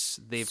books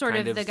they've sort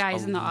kind of the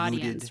guys alluded, in the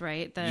audience,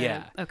 right?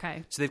 Yeah.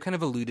 Okay. So they've kind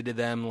of alluded to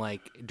them,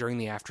 like during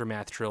the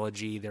Aftermath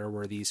trilogy, there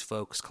were these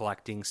folks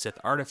collecting Sith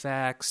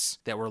artifacts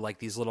that were like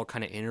these little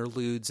kind of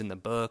interludes in the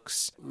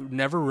books.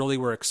 Never really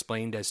were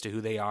explained as to who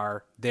they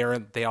are.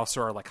 They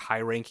also are like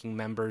high-ranking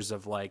members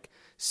of like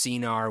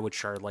CNAR,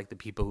 which are like the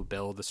people who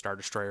build the Star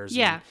Destroyers,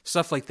 and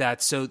stuff like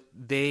that. So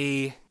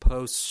they,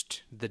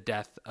 post the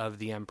death of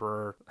the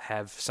Emperor,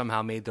 have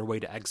somehow made their way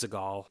to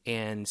Exegol,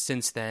 and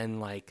since then,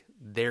 like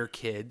their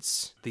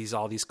kids,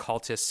 all these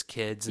cultist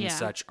kids and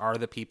such, are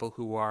the people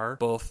who are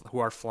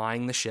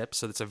flying the ship.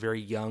 So it's a very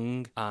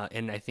young,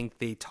 and I think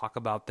they talk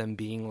about them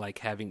being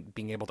like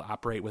being able to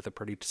operate with a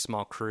pretty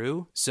small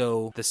crew.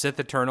 So the Sith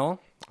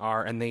Eternal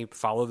are, and they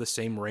follow the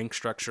same rank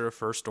structure of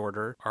First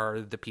Order, are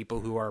the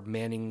people who are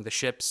manning the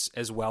ships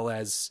as well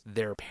as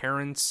their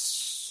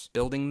parents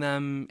building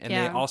them, and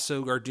they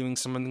also are doing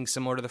something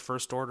similar to the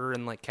First Order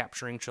and like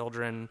capturing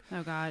children.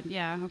 Oh God,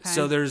 yeah, okay.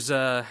 So there's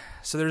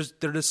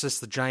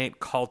just the giant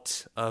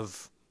cult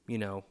of, you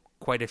know,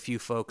 quite a few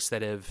folks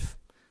that have.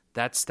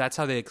 That's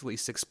how they at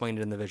least explained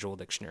it in the visual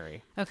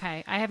dictionary.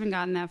 Okay, I haven't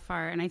gotten that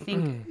far, and I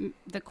think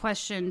the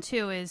question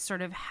too is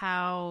sort of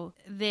how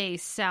they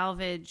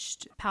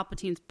salvaged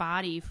Palpatine's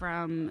body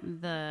from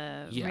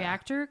the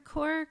reactor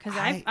core, because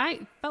I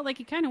felt like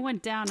he kind of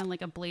went down in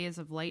like a blaze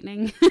of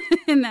lightning.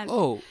 In that,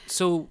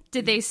 so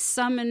did they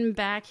summon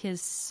back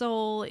his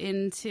soul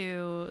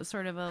into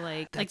sort of a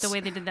like the way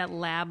they did that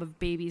lab of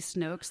baby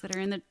Snokes that are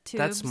in the tubes?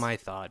 That's my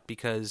thought,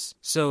 because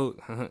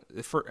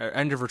for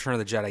End of Return of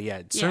the Jedi,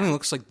 it certainly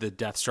looks like the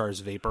Death Star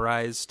is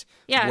vaporized,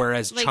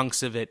 whereas like,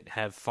 chunks of it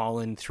have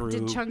fallen through.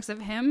 Did chunks of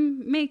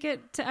him make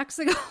it to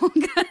Exegol?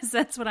 Because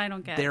that's what I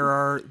don't get.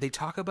 They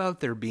talk about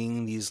there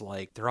being these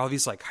there are all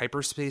these like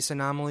hyperspace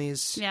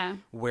anomalies,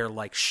 where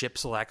like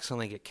ships will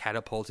accidentally get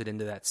catapulted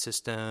into that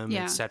system,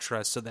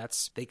 etc. So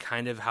that's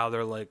kind of how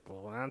they're like,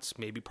 well, that's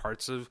maybe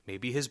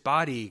maybe his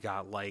body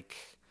got like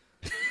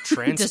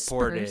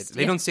transported.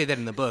 They don't say that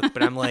in the book,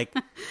 but I'm like,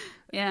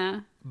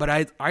 yeah. But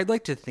I'd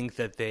like to think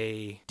that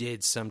they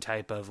did some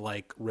type of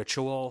like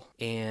ritual,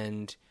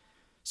 and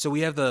so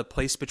we have the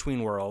Place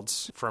Between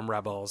Worlds from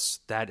Rebels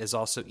that is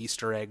also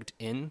Easter egged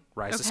in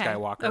Rise of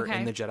Skywalker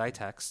in the Jedi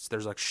texts.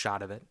 There's like a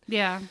shot of it.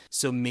 Yeah.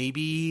 So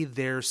maybe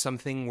there's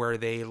something where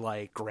they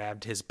like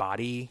grabbed his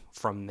body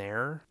from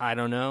there. I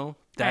don't know.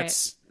 I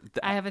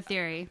have a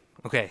theory.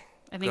 Okay.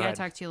 I think I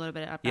talked to you a little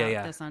bit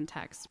about this on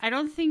text. I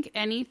don't think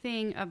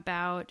anything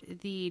about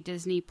the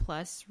Disney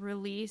Plus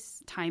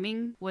release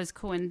timing was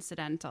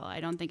coincidental. I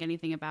don't think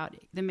anything about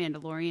The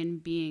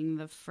Mandalorian being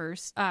the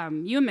first.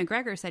 Ewan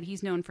McGregor said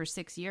he's known for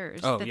 6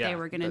 years that they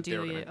were going to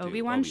do an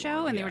Obi-Wan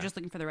show, and they were just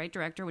looking for the right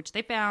director, which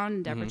they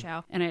found, Deborah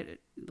Chow. And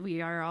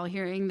we are all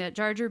hearing that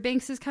Jar Jar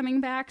Binks is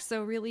coming back,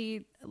 so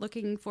really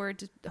looking forward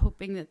to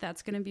hoping that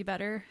that's going to be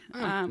better.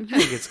 I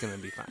think it's going to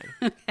be fine.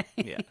 Okay.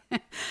 Yeah.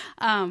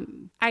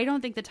 I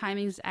don't think the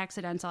timing's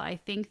accidental. I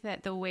think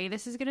that the way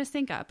this is going to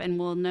sync up, and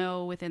we'll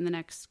know within the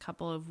next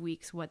couple of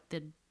weeks what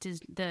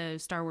the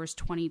Star Wars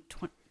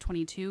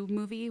 2022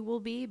 movie will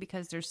be,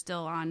 because they're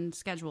still on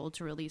schedule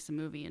to release a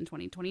movie in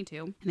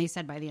 2022. And they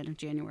said by the end of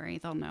January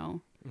they'll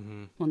know.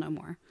 We'll know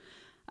more.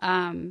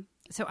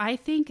 So I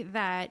think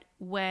that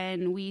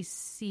when we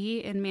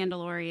see in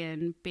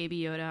Mandalorian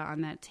Baby Yoda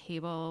on that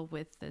table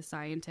with the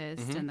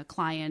scientist and the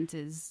client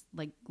has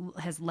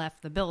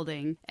left the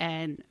building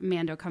and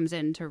Mando comes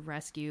in to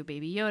rescue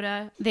Baby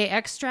Yoda, they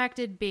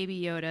extracted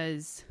Baby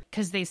Yoda's,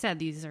 because they said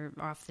these are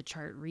off the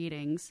chart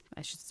readings.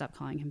 I should stop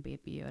calling him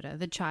Baby Yoda,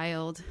 the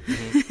child.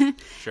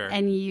 Sure.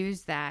 And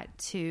use that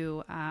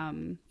to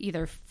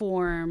either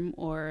form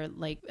or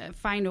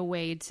find a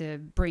way to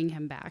bring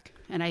him back.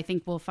 And I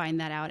think we'll find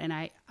that out. And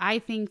I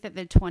think that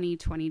the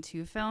 2022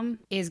 film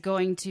is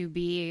going to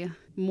be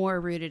more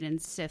rooted in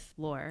Sith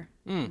lore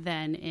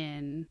than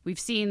in... We've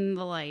seen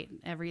the light.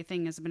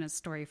 Everything has been a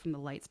story from the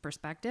light's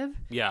perspective.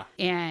 Yeah.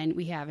 And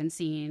we haven't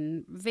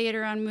seen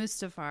Vader on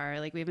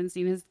Mustafar. We haven't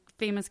seen his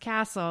famous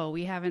castle.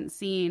 We haven't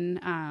seen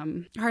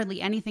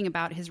hardly anything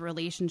about his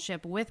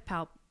relationship with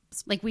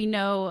Palpatine. We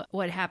know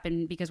what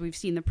happened because we've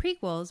seen the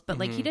prequels,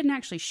 but he didn't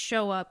actually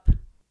show up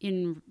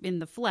in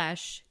the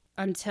flesh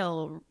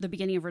until the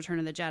beginning of Return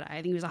of the Jedi. I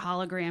think he was a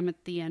hologram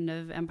at the end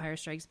of Empire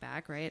Strikes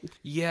Back, right?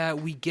 Yeah,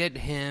 we get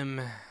him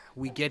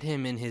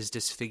in his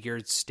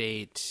disfigured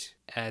state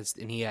and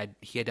he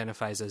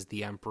identifies as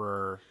the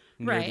Emperor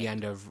near the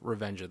end of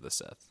Revenge of the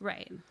Sith.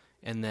 Right.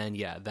 And then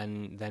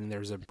then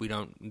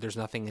there's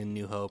nothing in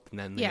New Hope, and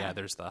then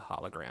there's the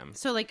hologram.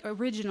 So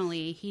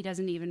originally he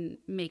doesn't even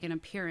make an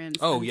appearance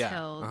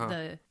until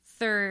the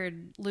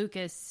third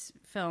Lucas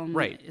film,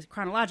 right,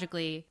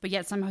 chronologically, but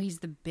yet somehow he's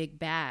the big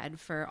bad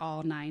for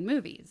all 9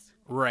 movies.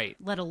 Right.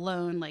 Let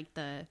alone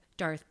the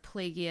Darth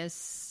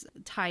Plagueis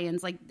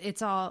tie-ins.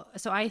 It's all...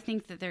 So I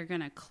think that they're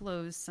going to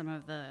close some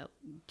of the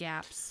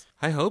gaps.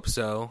 I hope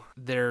so.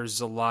 There's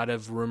a lot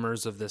of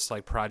rumors of this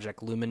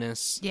Project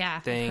Luminous thing.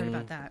 I've heard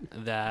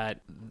about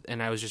that.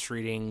 And I was just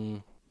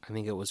reading, I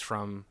think it was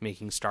from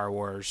Making Star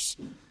Wars,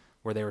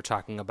 where they were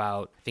talking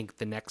about, I think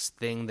the next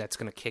thing that's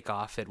going to kick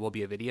off it will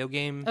be a video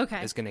game.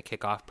 Okay. Is going to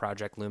kick off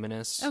Project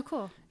Luminous. Oh,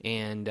 cool.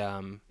 And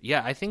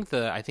I think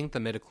the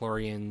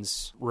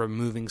midichlorians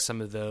removing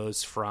some of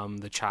those from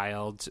the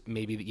child,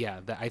 maybe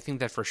I think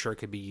that for sure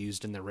could be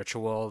used in the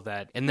ritual.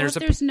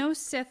 There's no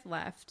Sith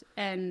left,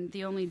 and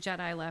the only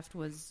Jedi left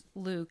was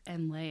Luke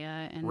and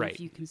Leia, and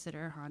if you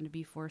consider Han to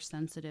be Force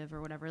sensitive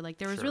or whatever,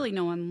 there was really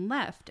no one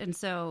left, and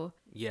so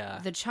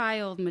the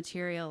child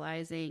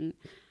materializing.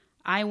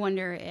 I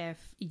wonder if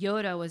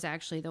Yoda was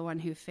actually the one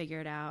who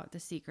figured out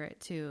the secret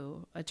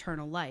to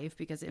eternal life,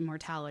 because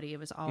immortality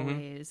was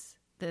always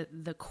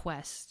the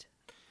quest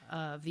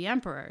of the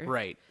Emperor.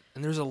 Right.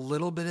 And there's a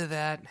little bit of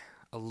that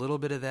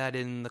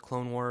in the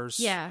Clone Wars.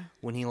 Yeah.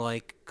 When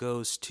he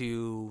goes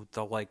to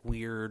the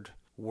weird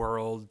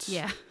world.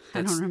 Yeah.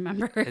 I don't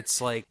remember.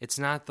 It's it's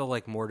not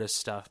the Mortis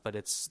stuff, but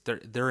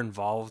they're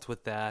involved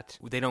with that.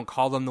 They don't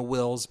call them the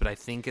Wills, but I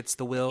think it's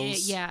the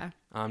Wills. Yeah.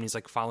 He's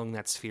following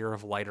that sphere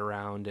of light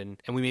around, and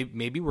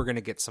maybe we're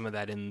gonna get some of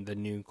that in the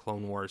new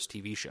Clone Wars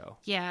TV show.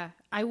 Yeah,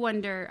 I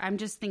wonder. I'm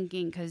just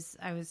thinking, because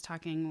I was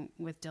talking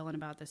with Dylan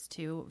about this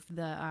too.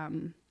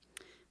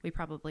 We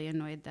probably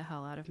annoyed the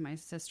hell out of my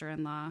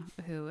sister-in-law,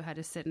 who had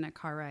to sit in a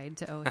car ride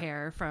to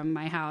O'Hare from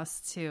my house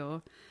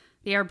to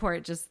the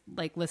airport, just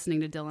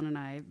listening to Dylan and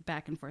I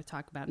back and forth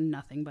talk about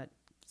nothing but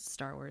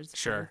Star Wars.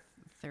 Sure.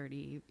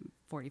 30,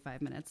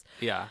 45 minutes.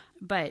 Yeah.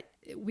 But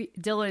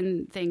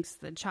Dylan thinks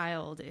the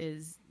child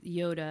is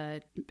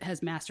Yoda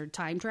has mastered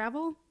time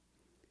travel.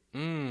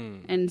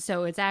 And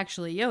so it's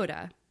actually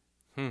Yoda.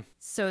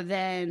 So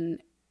then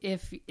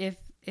if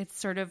it's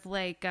sort of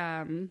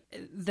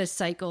the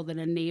cycle that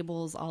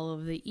enables all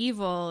of the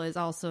evil is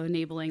also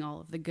enabling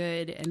all of the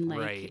good, and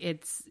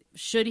it's,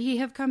 should he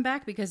have come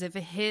back? Because if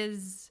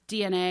his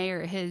DNA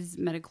or his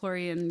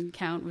midichlorian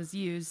count was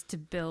used to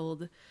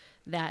build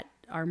that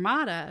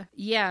armada,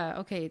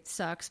 it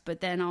sucks,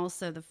 but then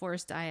also the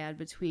Force dyad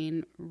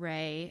between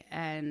Rey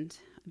and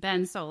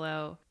Ben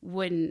Solo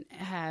wouldn't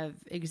have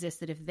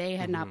existed if they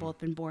had not both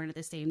been born at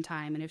the same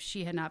time, and if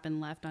she had not been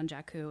left on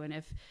Jakku, and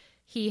if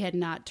he had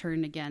not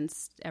turned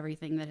against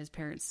everything that his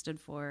parents stood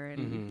for.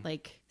 And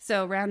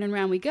so round and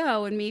round we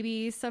go. And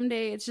maybe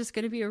someday it's just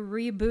going to be a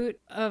reboot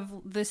of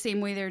the same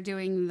way they're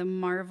doing the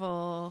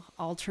Marvel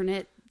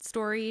alternate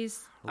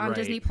stories on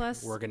Disney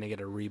Plus. We're going to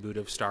get a reboot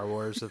of Star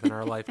Wars within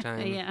our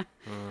lifetime. Yeah.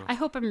 I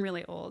hope I'm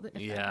really old if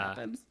that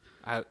happens.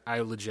 I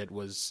legit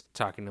was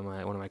talking to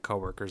one of my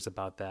coworkers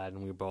about that,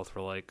 and we both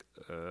were like,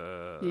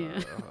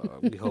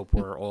 we hope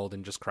we're old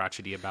and just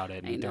crotchety about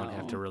it, and we don't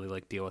have to really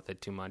like deal with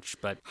it too much,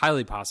 but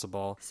highly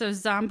possible. So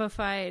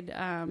zombified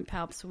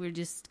palps, we're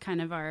just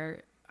kind of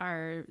are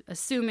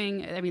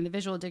assuming, I mean, the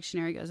visual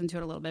dictionary goes into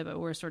it a little bit, but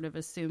we're sort of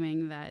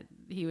assuming that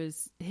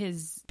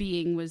his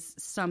being was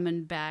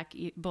summoned back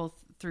both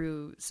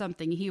through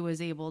something he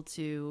was able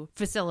to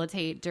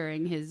facilitate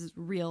during his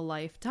real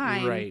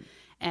lifetime, right,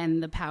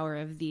 and the power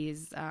of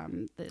these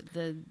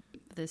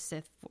the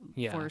Sith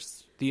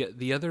Force.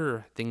 The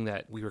other thing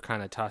that we were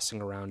kind of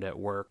tossing around at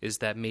work is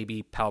that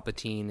maybe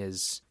Palpatine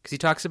is, because he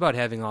talks about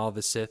having all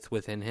the Sith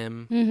within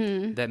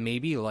him, that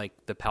maybe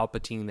like the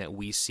Palpatine that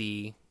we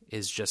see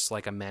is just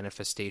like a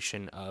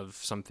manifestation of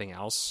something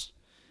else.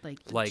 Like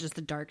just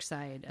the dark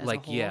side as a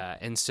whole. Yeah,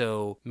 and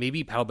so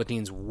maybe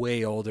Palpatine's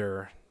way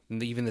older.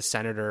 Even the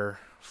senator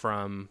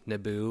from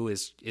Naboo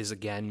is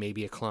again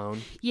maybe a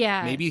clone.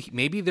 Yeah.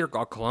 Maybe they're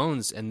all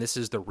clones, and this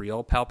is the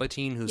real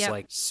Palpatine who's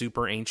like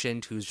super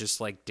ancient, who's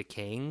just like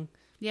decaying.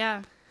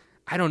 Yeah.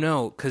 I don't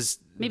know, because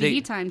maybe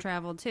he time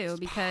traveled too,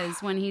 because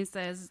when he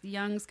says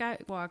young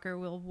Skywalker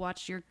will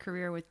watch your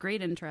career with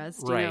great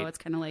interest, you know, it's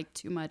kind of like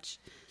too much.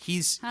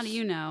 How do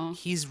you know?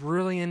 He's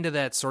really into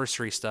that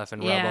sorcery stuff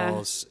in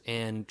Rebels,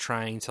 and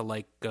trying to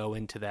like go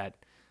into that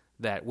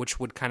which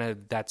would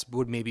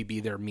would maybe be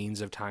their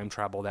means of time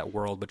travel, that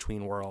world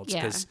between worlds,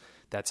 because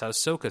that's how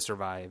Ahsoka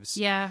survives.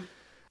 Yeah,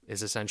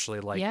 is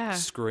essentially like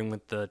screwing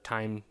with the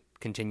time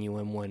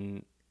continuum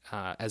when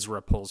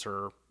Ezra pulls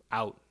her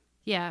out.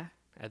 Yeah.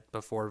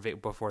 Before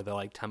the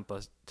like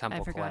temple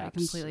collapse. I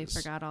completely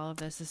forgot all of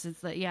this. This is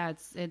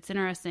it's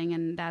interesting,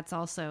 and that's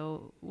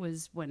also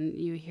was when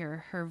you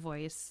hear her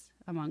voice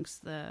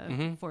amongst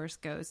the Force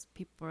ghosts.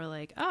 People were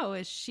like, "Oh,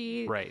 is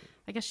she?" Right.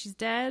 I guess she's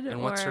dead.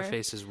 And what's her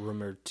face is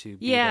rumored to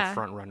be the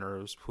front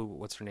runner.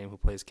 What's her name? Who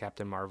plays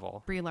Captain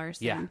Marvel? Brie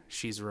Larson. Yeah,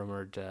 she's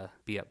rumored to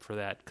be up for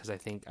that, because I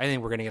think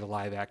we're gonna get a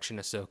live action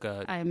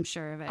Ahsoka. I'm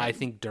sure of it. I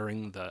think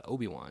during the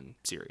Obi-Wan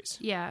series.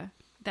 Yeah.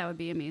 That would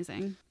be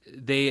amazing.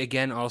 They,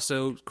 again,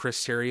 also,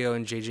 Chris Terrio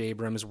and J.J.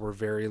 Abrams were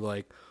very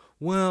like,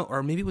 well,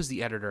 or maybe it was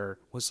the editor,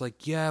 was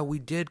like, yeah, we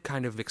did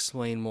kind of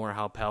explain more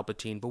how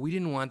Palpatine, but we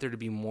didn't want there to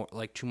be more,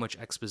 like, too much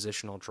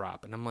expositional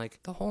drop. And I'm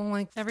like, the whole,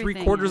 like,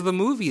 three-quarters of the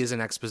movie is an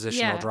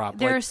expositional drop.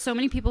 There are so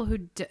many people who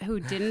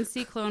didn't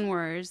see Clone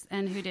Wars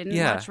and who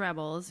didn't watch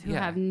Rebels, who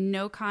have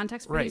no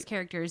context for these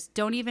characters,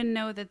 don't even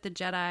know that the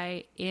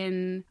Jedi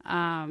in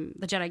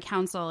the Jedi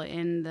Council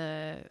in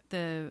the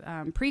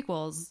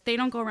prequels, they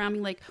don't go around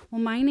being like, well,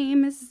 my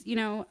name is, you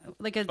know,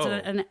 like it's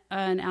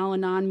an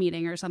Al-Anon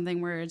meeting or something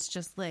where it's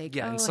just like,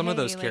 yeah, and some of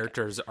those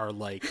characters are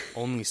like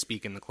only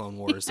speak in the Clone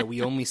Wars, so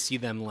we only see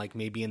them like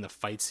maybe in the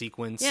fight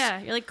sequence. Yeah,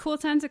 you're like, cool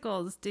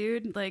tentacles,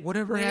 dude. Like,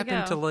 whatever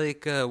happened to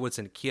like what's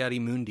in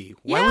Ki-Adi-Mundi?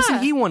 Why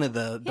wasn't he one of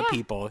the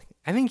people?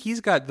 I think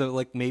he's got the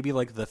like maybe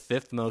like the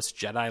fifth most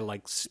Jedi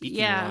like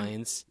speaking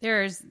lines.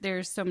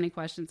 There's so many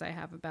questions I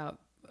have about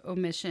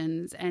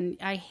omissions, and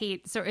I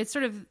hate, so it's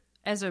sort of,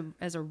 as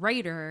a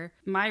writer,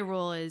 my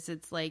rule is,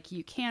 it's like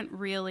you can't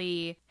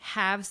really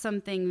have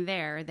something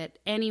there that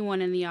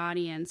anyone in the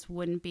audience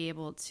wouldn't be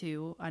able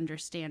to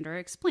understand or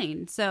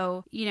explain.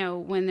 So, you know,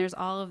 when there's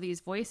all of these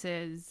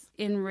voices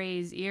in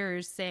Rey's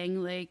ears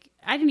saying, like,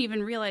 I didn't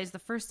even realize the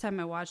first time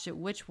I watched it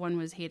which one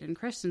was Hayden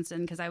Christensen,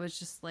 because I was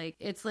just like,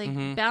 it's like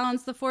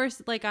balance the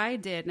Force like I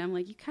did, and I'm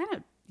like, you kind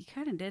of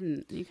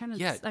didn't. You kind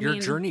of your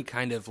journey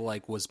kind of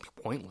like was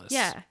pointless.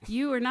 Yeah,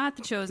 you are not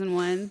the chosen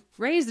one.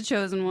 Rey's the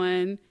chosen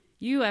one.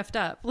 You effed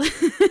up.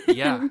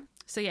 Yeah.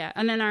 So yeah,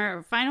 and then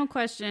our final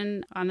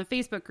question on the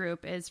Facebook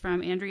group is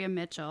from Andrea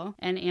Mitchell,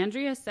 and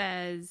Andrea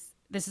says,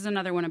 this is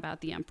another one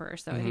about the Emperor,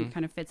 so I think it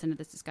kind of fits into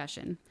this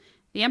discussion.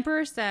 The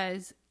Emperor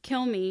says,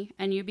 kill me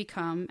and you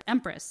become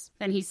Empress.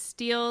 Then he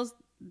steals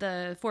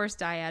the Force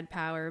dyad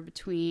power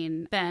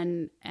between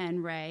Ben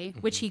and Rey,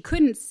 which he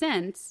couldn't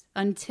sense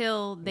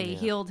until they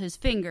healed his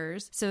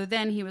fingers. So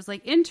then he was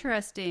like,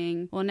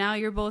 interesting. Well, now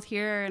you're both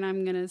here and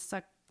I'm going to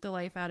suck the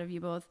life out of you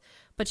both.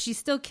 But she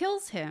still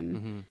kills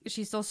him.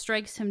 She still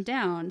strikes him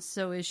down.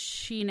 So is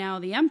she now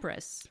the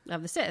Empress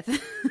of the Sith?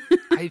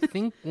 I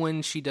think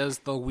when she does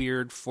the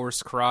weird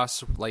Force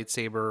cross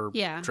lightsaber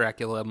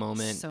Dracula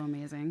moment. So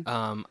amazing.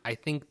 I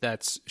think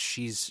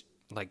she's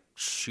like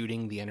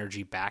shooting the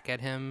energy back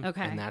at him.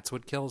 Okay. And that's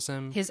what kills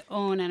him. His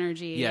own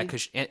energy. Yeah,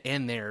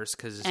 and theirs,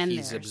 because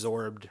he's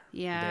absorbed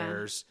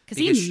theirs. Because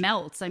he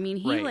melts. I mean,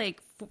 he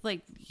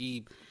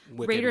he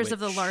Raiders of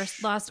the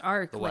Lost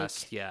Ark. The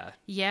West,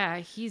 Yeah,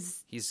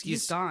 he's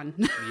gone.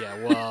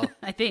 Yeah, well,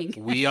 I think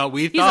we thought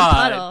he's a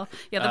puddle.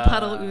 Yeah, the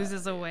puddle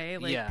oozes away.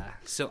 Like, yeah,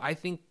 so I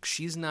think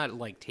she's not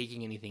like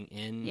taking anything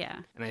in. Yeah,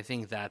 and I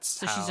think that's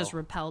she's just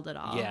repelled it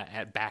all.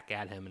 Yeah, back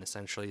at him, and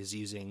essentially is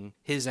using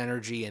his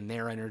energy and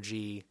their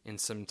energy in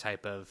some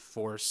type of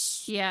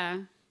force. Yeah.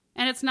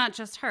 And it's not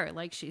just her,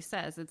 like she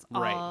says. It's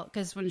all,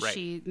 because when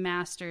she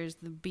masters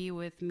the "Be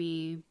with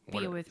me,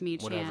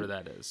 chant, whatever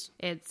that is,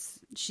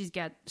 she's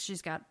got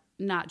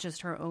not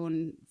just her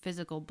own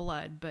physical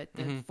blood, but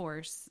the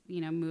force,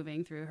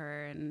 moving through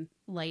her, and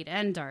light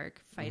and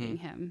dark fighting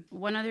him.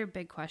 One other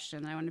big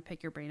question that I want to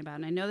pick your brain about,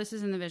 and I know this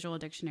is in the visual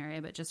dictionary,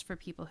 but just for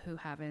people who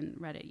haven't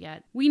read it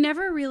yet, we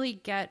never really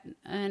get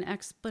an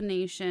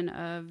explanation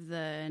of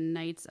the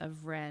Knights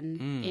of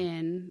Ren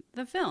in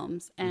the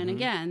films. And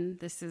again,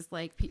 this is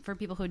like for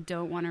people who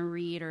don't want to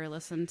read or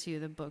listen to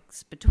the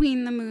books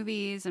between the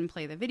movies and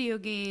play the video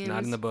games.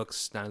 Not in the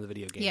books, not in the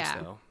video games,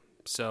 though.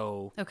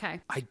 So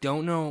okay, I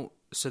don't know.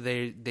 So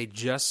they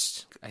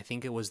just, I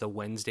think it was the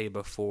Wednesday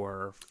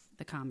before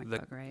the comic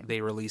book, right? They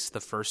released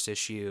the first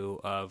issue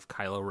of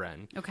Kylo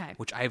Ren. Okay.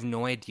 Which I have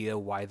no idea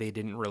why they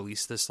didn't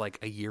release this like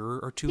a year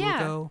or two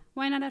yeah. ago.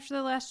 Why not after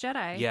The Last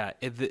Jedi? Yeah,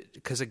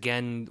 because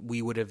again,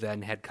 we would have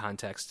then had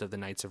context of the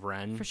Knights of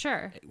Ren. For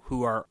sure.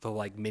 Who are the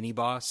like mini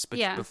boss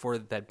before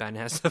that Ben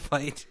has to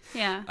fight.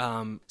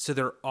 Yeah. So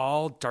they're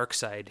all dark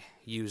side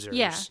users.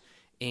 Yeah.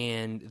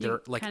 And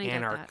they're like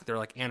they're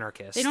like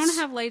anarchists. They don't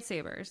have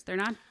lightsabers.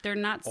 They're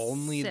not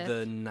only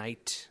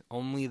Sith.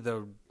 Only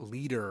the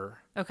leader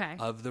okay.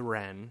 of the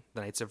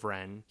Knights of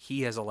Ren,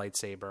 he has a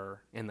lightsaber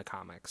in the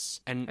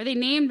comics. And are they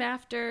named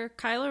after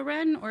Kylo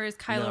Ren, or is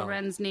Kylo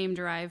Ren's name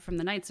derived from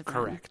the Knights of Ren?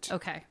 Correct.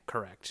 Okay.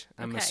 Correct.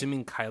 I'm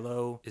assuming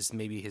Kylo is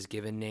maybe his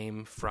given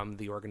name from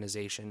the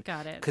organization.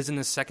 Got it. Because in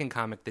the second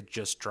comic that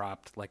just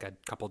dropped like a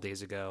couple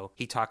days ago,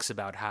 he talks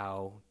about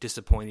how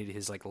disappointed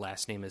his like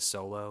last name is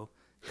Solo.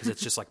 Because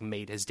it's just like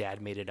his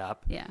dad made it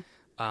up. Yeah.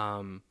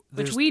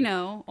 Which we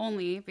know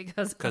only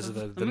because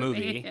of the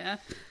movie. Yeah.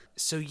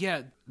 So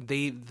yeah,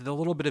 the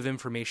little bit of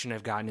information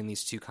I've gotten in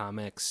these two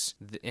comics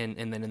and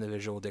then in the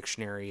visual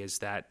dictionary is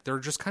that they're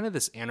just kind of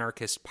this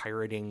anarchist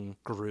pirating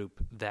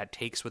group that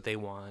takes what they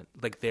want.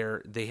 Like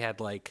they had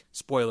like,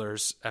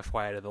 spoilers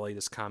FYI to the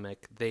latest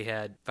comic, they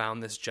had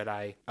found this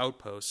Jedi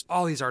outpost,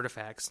 all these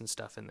artifacts and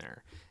stuff in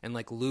there. And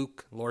like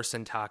Luke, Lor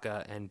San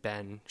Taka, and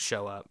Ben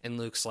show up, and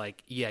Luke's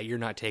like, yeah, you're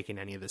not taking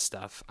any of this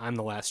stuff. I'm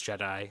the last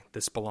Jedi.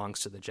 This belongs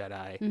to the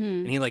Jedi. Mm-hmm.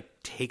 And he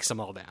like takes them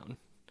all down.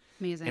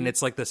 Amazing. And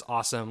it's like this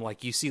awesome,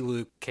 like you see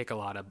Luke kick a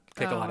lot of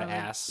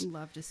ass. I'd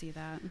love to see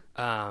that.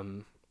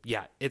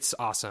 Yeah, it's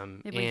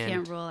awesome. If we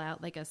can't rule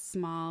out like a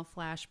small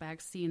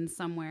flashback scene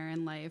somewhere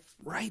in life,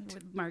 right?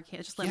 With Mark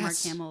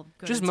Hamill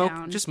go just to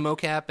town. Just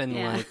mocap and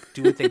like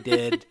do what they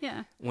did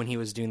yeah. when he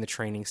was doing the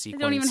training sequence.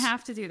 They don't even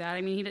have to do that.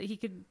 I mean, he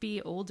could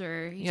be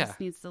older. He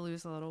just needs to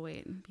lose a little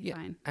weight and be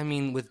fine. I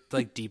mean, with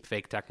like deep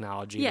fake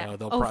technology, though,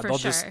 they'll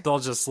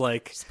just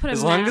like just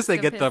as long as they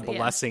get the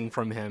blessing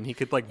from him, he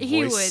could like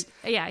voice.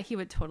 He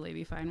would totally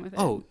be fine with it.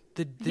 Oh.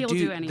 The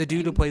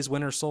dude who plays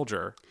Winter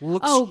Soldier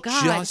looks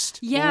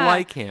just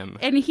like him.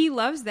 And he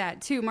loves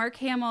that too. Mark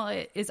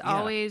Hamill is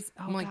always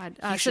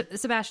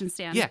Sebastian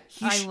Stan. Yeah,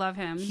 I love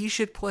him. He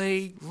should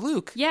play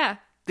Luke. Yeah.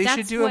 They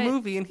should do a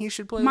movie and he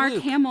should play Mark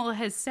Luke. Hamill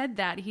has said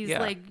that. He's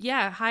like,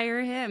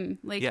 hire him.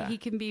 Like he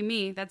can be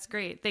me. That's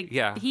great.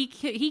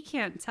 He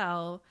can't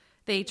tell.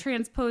 They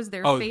transpose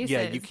their faces.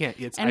 Yeah, you can't.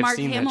 Mark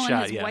Hamill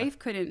and his wife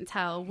couldn't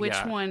tell which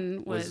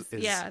one was.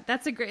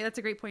 That's a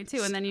great point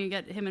too. And then you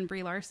get him and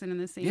Brie Larson in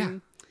the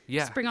same.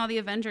 Yeah. Just bring all the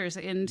Avengers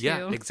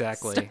into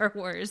exactly. Star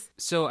Wars.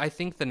 So I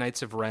think the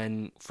Knights of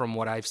Ren, from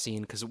what I've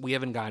seen, because we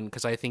haven't gotten,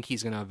 because I think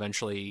he's going to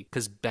eventually,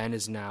 because Ben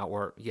is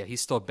now,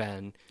 he's still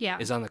Ben,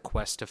 is on the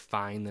quest to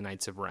find the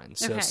Knights of Ren.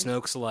 So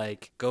Snoke's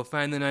like, go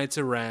find the Knights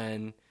of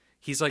Ren.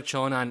 He's like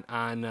chilling on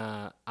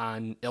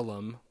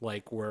Ilum,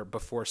 like where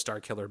before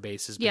Starkiller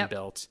Base has been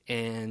built,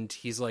 and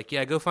he's like,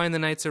 "Yeah, go find the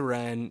Knights of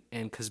Ren."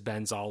 And because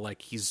Ben's all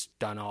like, he's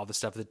done all the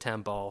stuff at the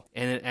temple,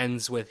 and it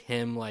ends with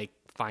him like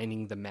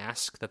finding the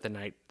mask that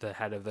the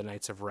head of the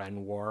Knights of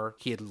Ren wore.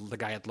 The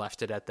guy had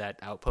left it at that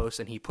outpost,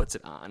 and he puts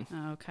it on.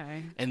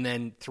 Okay. And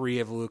then 3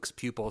 of Luke's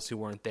pupils who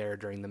weren't there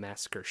during the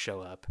massacre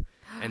show up,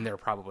 and they're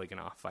probably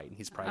gonna fight, and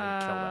he's probably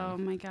gonna kill them. Oh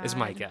my god! Is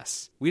my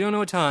guess. We don't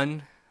know a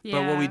ton. Yeah.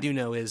 But what we do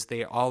know is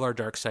they all are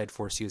dark side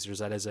force users.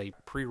 That is a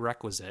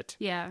prerequisite.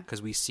 Yeah.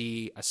 Because we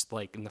see us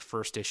like in the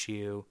first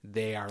issue,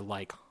 they are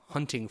like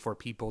hunting for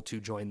people to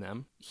join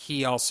them.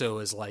 He also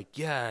is like,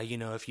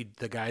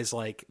 the guy's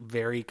like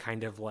very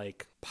kind of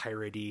like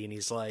piratey, and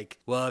he's like,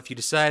 well, if you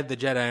decide the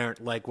Jedi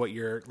aren't like what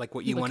you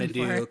want to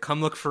do,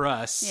 come look for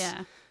us.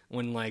 Yeah.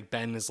 When like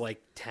Ben is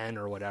like 10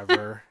 or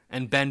whatever.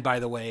 And Ben, by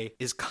the way,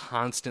 is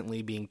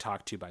constantly being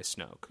talked to by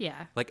Snoke.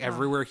 Yeah. Like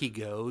everywhere he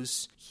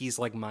goes, he's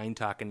like mind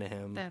talking to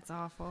him. That's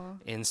awful.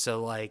 And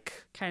so like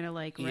kind of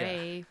like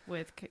Rey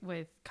with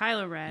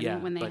Kylo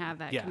Ren when they have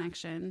that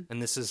connection.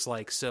 And this is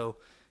like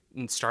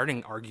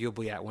starting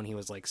arguably at when he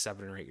was like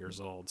 7 or 8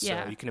 years old.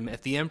 So you can,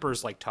 if the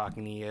Emperor's like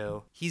talking to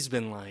you, he's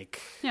been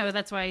like, but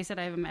that's why I said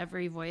I have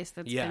every voice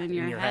that's been in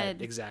your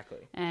head.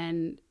 Exactly.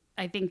 And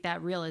I think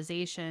that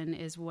realization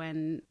is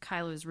when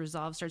Kylo's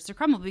resolve starts to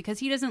crumble, because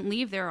he doesn't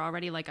leave there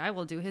already like, I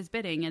will do his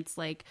bidding. It's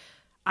like,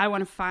 I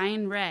want to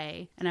find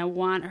Rey and I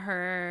want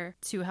her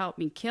to help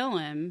me kill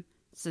him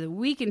so that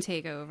we can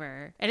take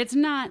over. And it's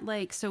not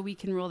like so we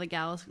can rule the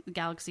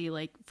galaxy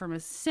like from a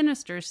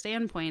sinister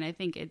standpoint. I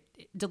think it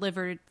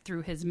delivered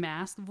through his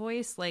masked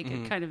voice, like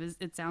it kind of is,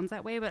 it sounds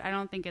that way, but I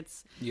don't think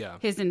it's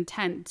his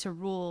intent to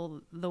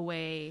rule the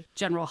way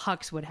General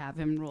Hux would have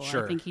him rule.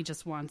 I think he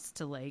just wants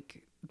to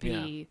like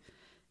be,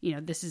 you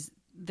know, this is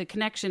the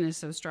connection is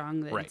so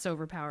strong that it's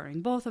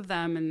overpowering both of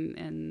them,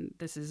 and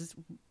this is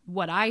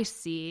what I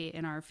see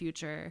in our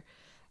future.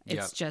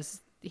 It's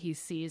just he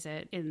sees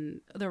it in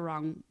the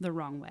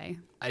wrong way.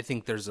 I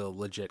think there's a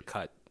legit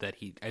cut that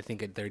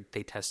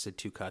they tested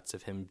 2 cuts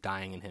of him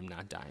dying and him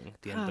not dying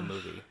at the end of the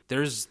movie.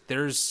 There's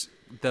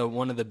the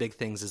one of the big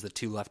things is the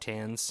 2 left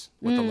hands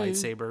with the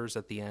lightsabers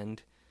at the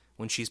end.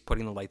 When she's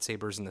putting the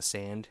lightsabers in the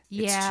sand,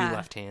 it's 2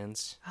 left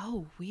hands.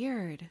 Oh,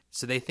 weird.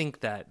 So they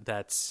think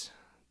that's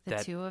the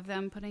 2 of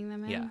them putting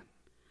them in? Yeah.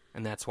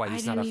 And that's why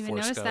he's not a Force ghost. I didn't even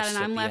notice that, and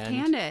I'm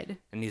left-handed.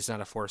 And he's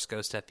not a Force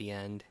ghost at the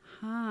end.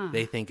 Huh.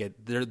 They think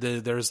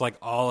there's like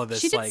all of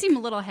this. She did seem a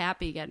little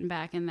happy getting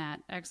back in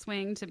that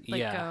X-Wing to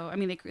go. I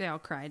mean, they all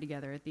cried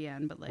together at the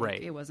end, but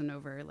like it wasn't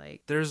over.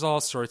 Like there's all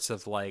sorts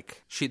of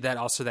like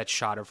that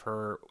shot of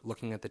her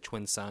looking at the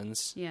twin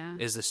suns. Yeah.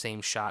 Is the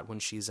same shot when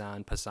she's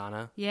on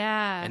Pasaana.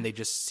 Yeah. And they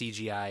just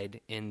CGI'd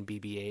in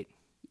BB-8.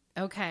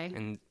 Okay.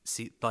 And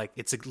see, like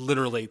it's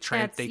literally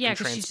they can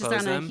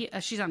transpose them.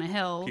 She's on a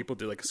hill. People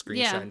do like a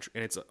screenshot,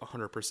 and it's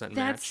 100%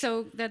 match.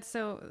 That's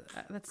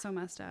so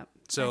messed up.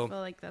 So I feel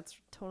like that's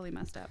totally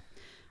messed up.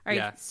 All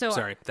right, so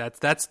sorry.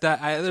 That's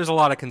there's a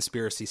lot of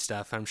conspiracy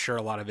stuff. I'm sure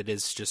a lot of it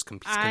is just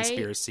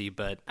conspiracy,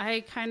 but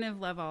I kind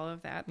of love all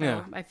of that. Though.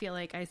 Yeah. I feel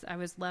like I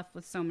was left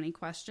with so many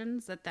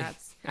questions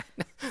that's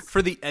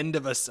for the end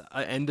of this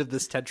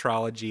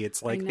tetralogy.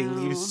 It's like they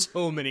leave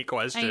so many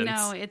questions. I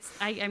know it's.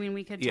 I mean,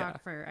 we could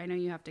talk for. I know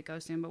you have to go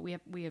soon, but we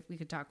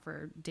could talk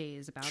for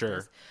days about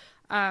this.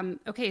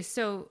 Okay,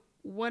 so.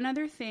 One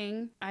other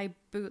thing, I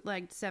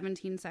bootlegged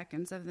 17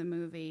 seconds of the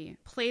movie.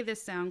 Play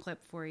this sound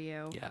clip for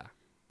you. Yeah.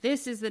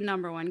 This is the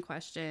number one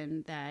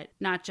question that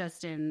not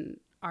just in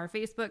our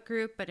Facebook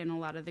group, but in a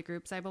lot of the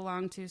groups I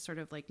belong to, sort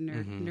of like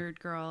nerd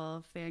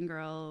girl,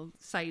 fangirl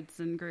sites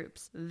and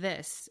groups.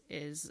 This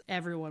is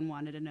everyone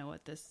wanted to know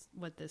what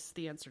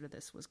the answer to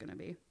this was going to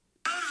be.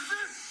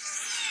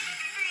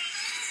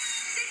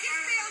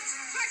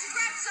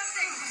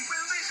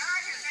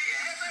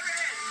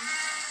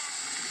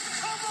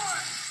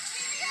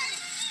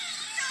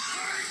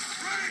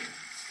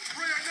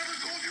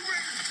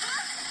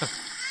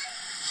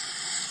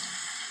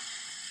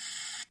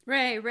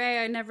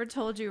 Ray, I never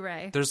told you,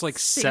 Ray. There's like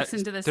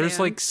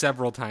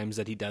several times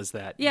that he does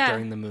that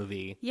during the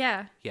movie.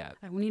 Yeah.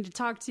 We need to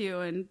talk to you,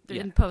 and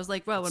Poe's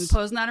like, well, when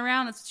Poe's not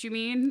around, that's what you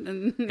mean.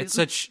 And it's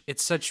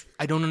such.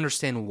 I don't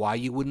understand why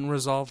you wouldn't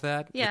resolve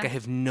that. Yeah. Like I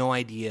have no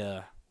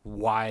idea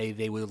why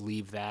they would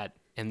leave that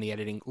in the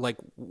editing. Like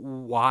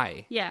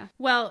why? Yeah.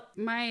 Well,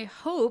 my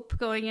hope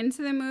going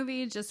into the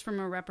movie, just from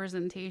a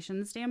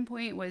representation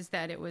standpoint, was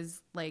that it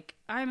was like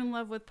I'm in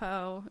love with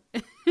Poe.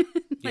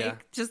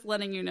 Just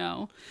letting you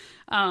know,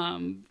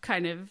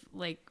 kind of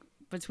like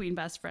between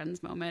best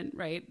friends moment,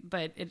 right?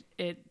 But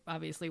it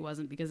obviously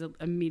wasn't, because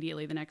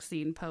immediately the next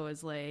scene, Poe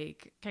is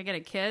like, "Can I get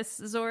a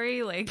kiss,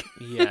 Zori?" Like,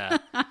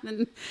 on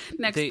the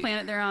next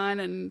planet they're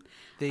on, and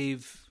I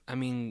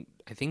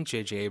think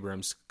J.J.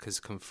 Abrams has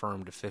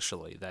confirmed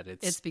officially that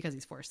it's because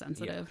he's Force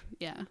sensitive.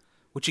 Yeah.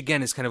 Which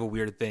again is kind of a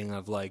weird thing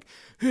of like,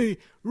 hey,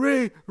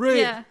 Ray,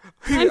 yeah.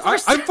 Hey,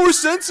 I'm Force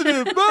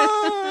sensitive.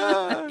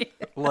 Ah!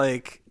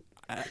 Like.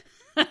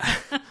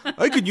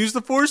 I could use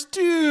the Force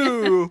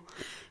too.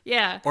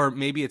 Yeah. Or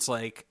maybe it's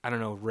like, I don't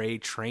know, Ray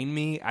train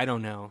me. I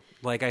don't know.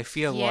 Like I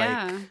feel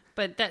like.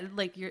 But that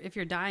like if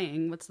you're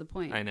dying, what's the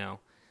point? I know.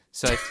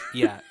 So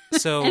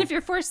So and if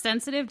you're Force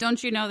sensitive,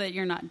 don't you know that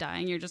you're not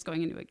dying? You're just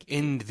going into a cave.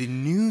 In the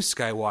new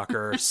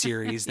Skywalker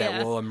series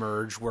that will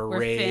emerge, where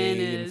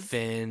Rey and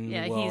Finn,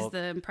 he's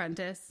the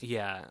apprentice.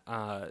 Yeah,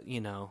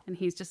 and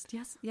he's just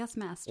yes,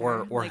 master.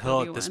 Or like he'll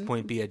Obi-Wan. At this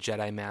point be a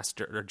Jedi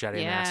master or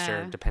Jedi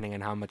master, depending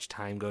on how much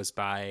time goes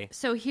by.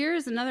 So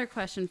here's another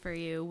question for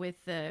you with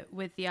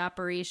the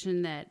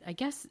operation that I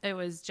guess it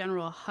was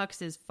General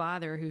Hux's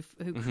father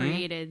who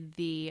created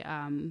the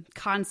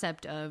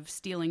concept of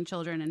stealing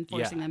children and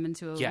forcing them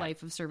into a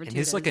life of servitude. And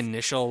his like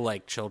initial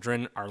like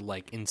children are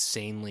like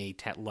insanely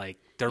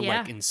they're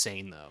like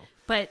insane though.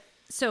 But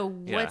so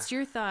what's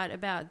your thought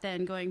about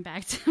then going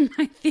back to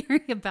my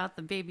theory about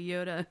the Baby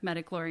Yoda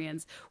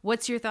midichlorians?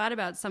 What's your thought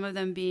about some of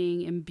them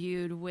being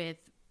imbued with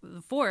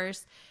the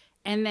Force,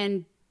 and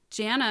then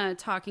Jannah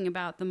talking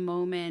about the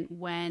moment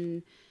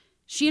when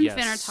she and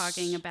Finn are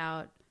talking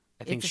about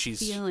I think she's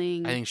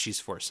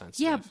Force sensitive.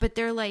 Yeah, but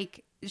they're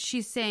like,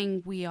 she's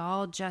saying we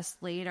all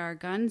just laid our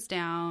guns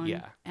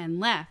down and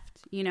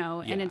left,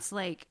 and it's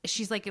like,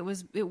 she's like, it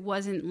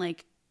wasn't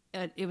like,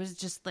 it was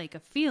just like a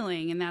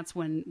feeling. And that's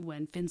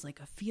when Finn's like,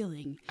 a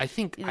feeling. I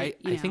think, I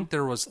think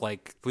there was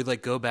like, if we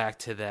like go back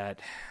to that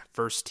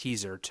first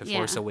teaser to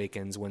Force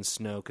Awakens when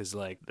Snoke is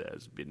like,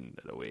 "There's been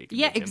an awakening."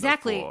 Yeah,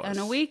 exactly, an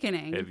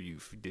awakening.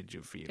 Did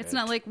you feel it? It's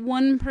not like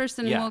one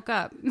person woke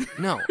up.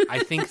 No, I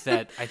think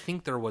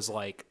there was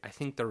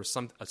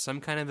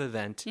some kind of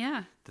event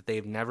that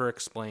they've never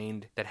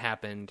explained that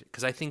happened,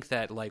 because I think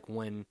that like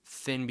when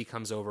Finn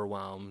becomes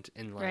overwhelmed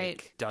and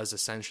like does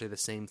essentially the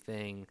same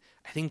thing,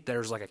 I think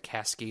there's like a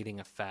cascading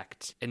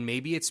effect, and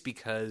maybe it's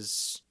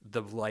because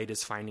the light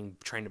is trying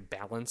to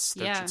balance.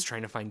 It's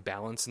trying to find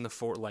balance in the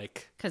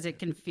because it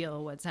can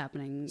feel what's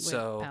happening with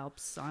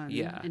Palps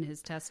in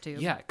his test tube.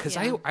 Yeah, because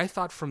I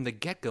thought from the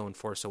get-go in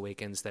Force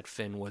Awakens that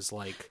Finn was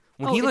like,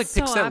 when he like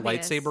picks that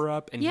lightsaber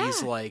up and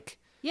he's like,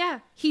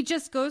 he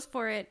just goes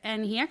for it,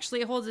 and he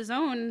actually holds his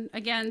own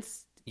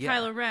against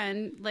Kylo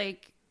Ren,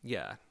 like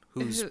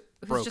who's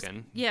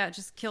broken.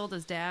 Just killed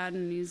his dad,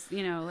 and he's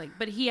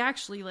but he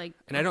actually like.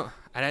 And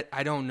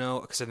I don't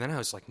know, because then I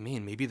was like,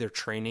 man, maybe they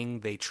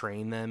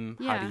train them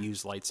how to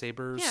use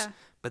lightsabers. Yeah.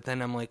 But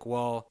then I'm like,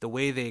 well, the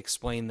way they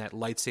explain that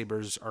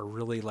lightsabers are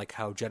really like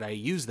how Jedi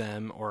use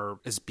them, or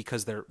is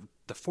because the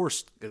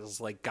Force is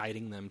like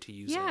guiding them to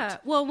use it. Yeah.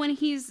 Well, what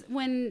is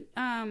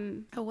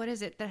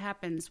it that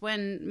happens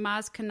when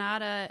Maz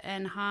Kanata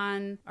and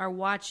Han are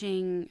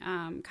watching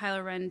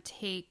Kylo Ren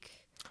take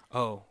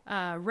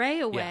Rey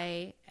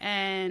away,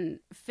 and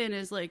Finn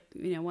is like,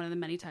 one of the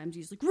many times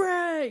he's like,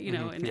 Rey,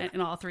 in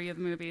all three of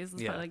the movies.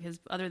 It's probably like his,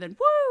 other than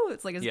woo,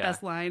 it's like his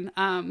best line.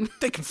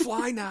 They can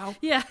fly now.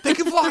 Yeah. They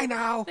can fly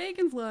now. They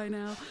can fly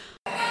now.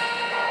 They fly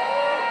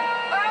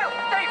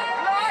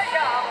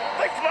now.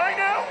 They fly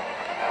now.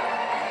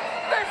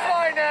 They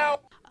fly now.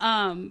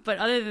 But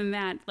other than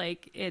that,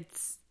 like,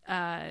 it's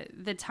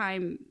the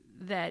time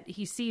that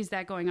he sees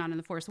that going on in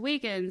The Force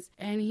Awakens,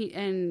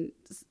 and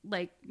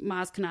like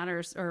Maz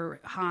Kanata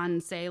or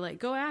Han say like,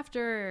 go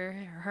after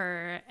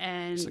her,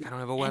 and he's like, I don't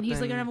have a weapon. And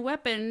he's like, I don't have a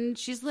weapon.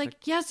 She's like,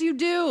 yes, you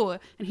do.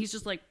 And he's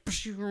just like,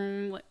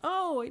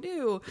 oh, I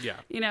do.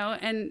 Yeah.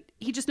 And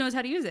he just knows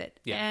how to use it.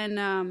 Yeah.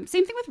 And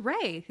same thing with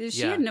Rey.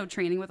 She had no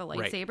training with a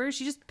lightsaber. Right.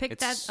 She just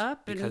picked that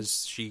up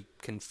because she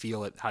can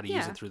feel it, how to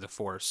use it through the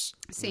Force.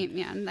 Same,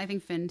 and I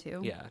think Finn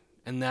too. Yeah,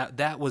 and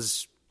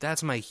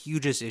that's my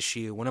hugest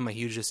issue. One of my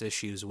hugest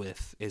issues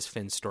is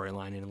Finn's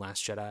storyline in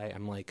Last Jedi.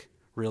 I'm like,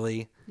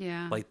 really?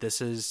 Yeah. Like, this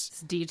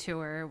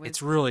detour.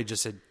 It's really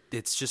just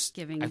it's just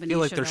giving. I feel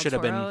like there should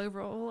have been a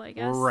role, I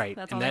guess. Right,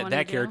 that's and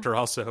that character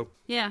also.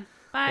 Yeah.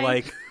 Bye.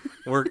 Like,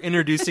 we're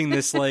introducing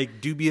this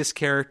like dubious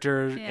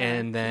character,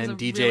 and then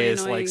DJ really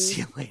is like,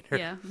 see you later.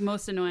 Yeah,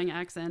 most annoying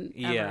accent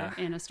ever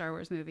in a Star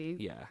Wars movie.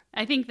 Yeah,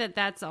 I think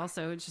that's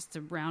also just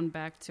to round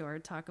back to our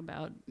talk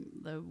about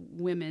the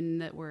women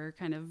that were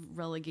kind of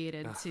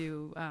relegated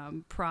to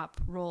prop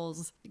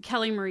roles.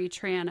 Kelly Marie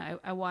Tran,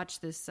 I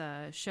watched this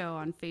show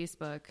on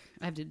Facebook.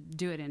 I have to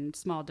do it in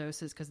small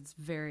doses because it's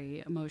a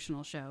very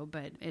emotional show,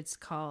 but it's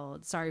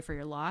called Sorry for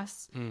Your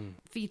Loss.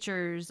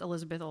 Features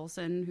Elizabeth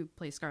Olsen, who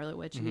plays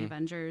Scarlet Witch in the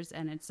Avengers,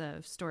 and it's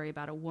a story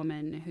about a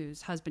woman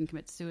whose husband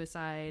commits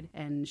suicide,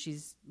 and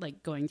she's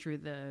like going through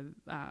the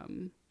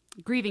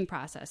grieving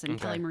process, and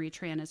Kelly Marie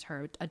Tran is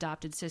her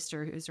adopted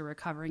sister, who's a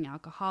recovering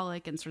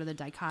alcoholic, and sort of the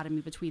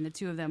dichotomy between the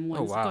two of them.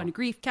 One's going to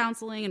grief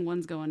counseling and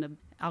one's going to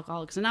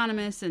Alcoholics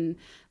Anonymous, and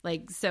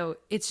like, so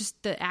it's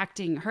just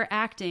her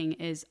acting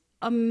is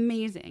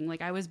amazing.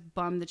 Like, I was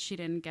bummed that she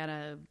didn't get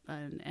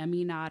an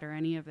Emmy nod or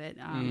any of it.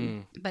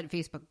 But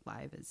Facebook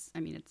Live is,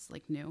 it's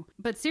like new.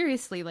 But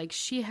seriously, like,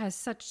 she has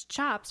such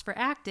chops for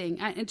acting,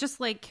 and just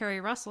like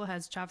Kerry Russell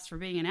has chops for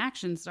being an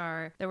action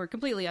star that were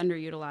completely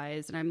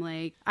underutilized. And I'm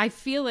like, I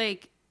feel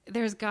like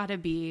there's got to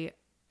be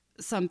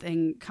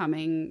something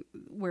coming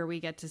where we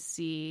get to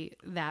see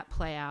that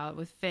play out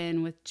with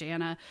Finn, with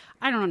Jannah.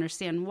 I don't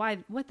understand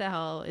what the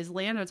hell is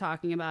Lando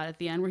talking about at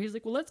the end, where he's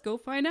like, well, let's go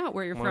find out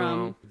where you're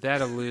from.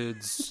 That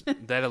alludes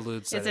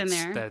it's in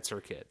there. That's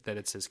her kid, that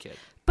it's his kid.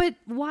 But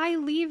why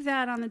leave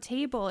that on the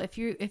table if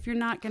you're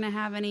not going to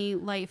have any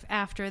life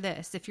after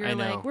this? If you're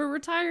like, we're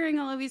retiring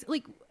all of these,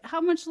 like, how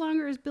much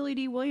longer is Billy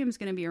D. Williams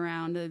going to be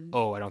around?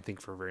 I don't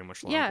think for very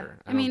much longer.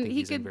 Yeah, I mean,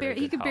 he could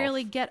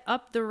barely get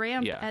up the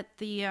ramp at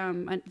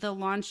the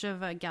launch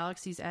of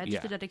Galaxy's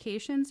Edge, the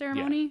dedication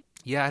ceremony.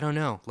 Yeah, I don't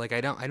know. Like, I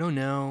don't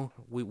know.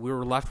 We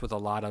were left with a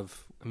lot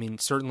of. I mean,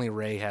 certainly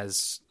Rey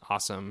has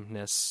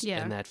awesomeness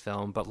in that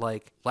film, but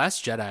like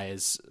Last Jedi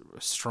is a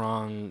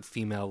strong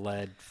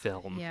female-led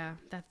film. Yeah,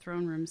 that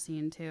throne room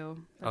scene too.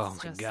 My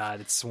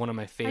God, it's one of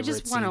my favorite scenes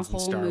in Star Wars. I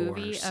just want a whole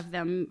movie of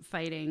them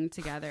fighting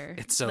together.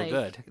 It's so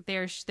good.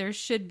 There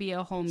should be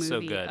a whole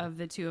movie of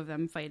the two of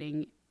them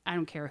fighting. I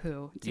don't care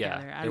who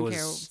together. Yeah, I don't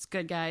care if it's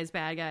good guys,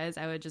 bad guys.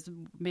 I would just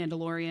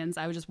Mandalorians.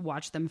 I would just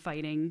watch them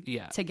fighting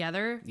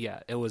together.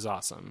 Yeah, it was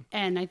awesome.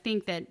 And I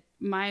think that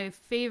my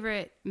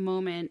favorite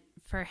moment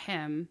for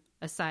him,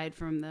 aside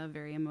from the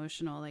very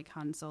emotional like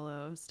Han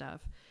Solo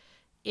stuff,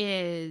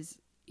 is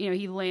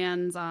he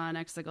lands on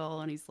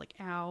Exegol and he's like,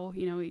 ow,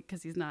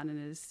 because he's not in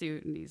his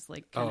suit and he's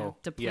like kind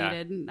of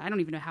depleted. Yeah. I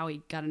don't even know how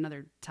he got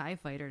another TIE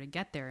fighter to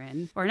get there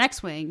in, or an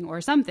X-Wing or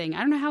something.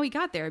 I don't know how he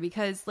got there,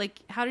 because like,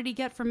 how did he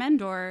get from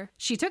Endor?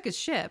 She took his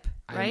ship,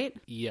 right?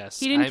 Yes.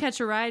 He didn't catch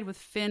a ride with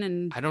Finn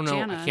and I don't know.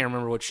 Jannah. I can't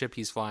remember what ship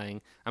he's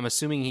flying. I'm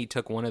assuming he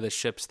took one of the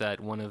ships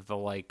that one of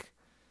the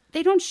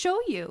They don't show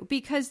you,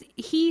 because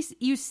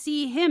you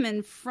see him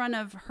in front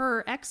of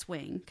her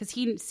X-Wing, because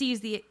he sees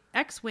the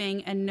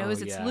X-Wing and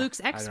knows it's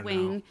Luke's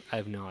X-Wing. I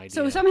have no idea.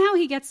 So somehow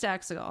he gets to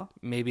Exegol.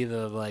 Maybe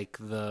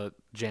the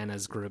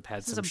Jannah's group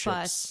had some ships.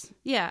 Bus.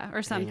 Yeah,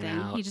 or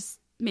something. He just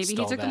he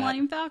took the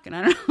Millennium Falcon.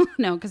 I don't know.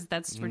 No, because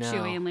that's for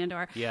Chewie and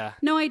Landor. Yeah.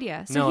 No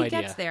idea. So he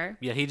gets there.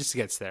 Yeah, he just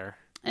gets there.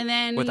 And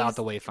then without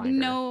the Wayfinder,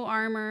 no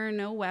armor,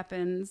 no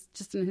weapons,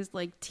 just in his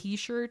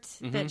T-shirt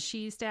that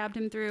she stabbed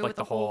him through with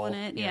a hole in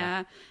it.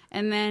 Yeah.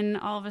 And then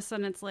all of a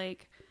sudden it's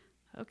like,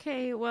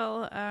 okay,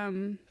 well,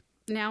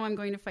 now I'm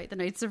going to fight the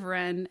Knights of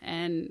Ren,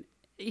 and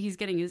he's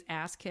getting his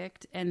ass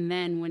kicked. And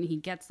then when he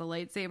gets the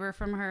lightsaber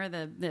from her,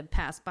 the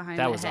pass behind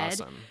the head,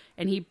 awesome.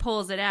 And he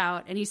pulls it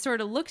out, and he sort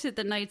of looks at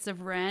the Knights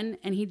of Ren,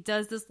 and he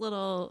does this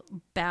little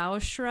bow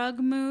shrug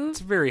move.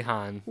 It's very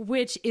Han,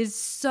 which is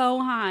so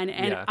Han,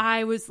 and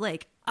I was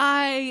like,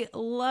 I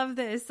love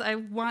this. I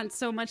want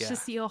so much to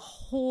see a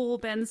whole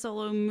Ben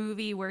Solo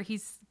movie where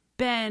he's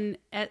Ben,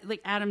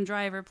 Adam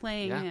Driver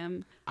playing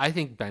him. I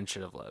think Ben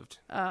should have lived.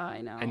 Oh,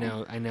 I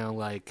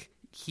know.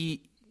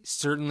 He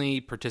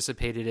certainly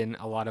participated in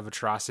a lot of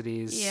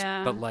atrocities.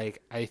 Yeah. But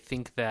I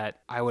think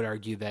that I would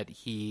argue that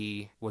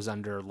he was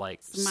under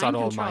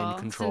subtle mind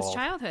control since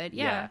childhood.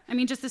 Yeah. I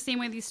mean, just the same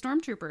way these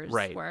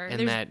stormtroopers were.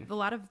 And there's a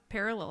lot of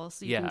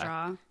parallels you can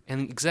draw.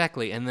 And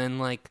exactly. And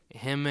then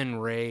him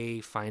and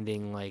Rey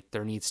finding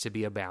there needs to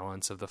be a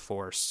balance of the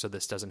Force so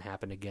this doesn't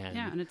happen again.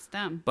 Yeah, and it's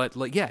them. But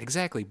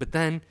exactly. But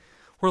then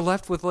we're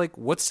left with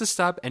what's to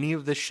stop any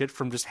of this shit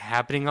from just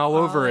happening all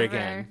over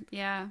again?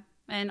 Yeah.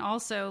 And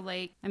also,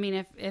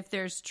 if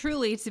there's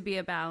truly to be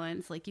a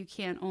balance, you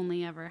can't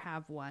only ever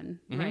have one,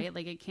 right?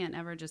 It can't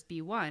ever just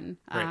be one.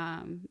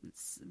 Right.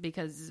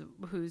 Because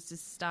who's to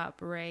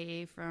stop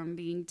Rey from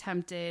being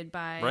tempted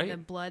by the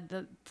blood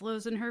that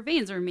flows in her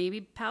veins? Or maybe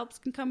Palps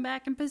can come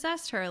back and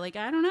possess her. I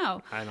don't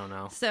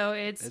know. So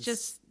it's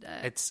just...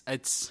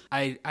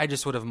 I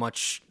just would have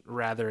much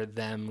rather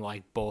them,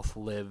 both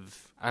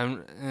live.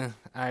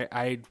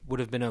 I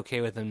would have been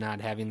okay with them not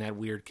having that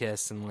weird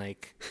kiss and,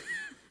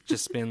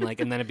 just been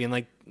and then it being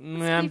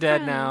I'm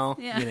dead now,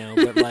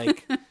 but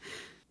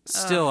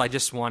still I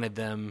just wanted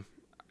them,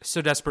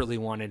 so desperately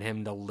wanted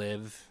him to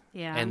live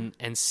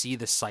and see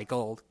the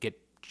cycle get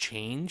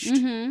changed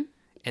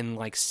and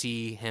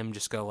see him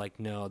just go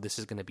no, this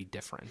is going to be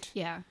different.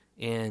 Yeah.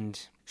 And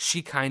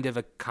she kind of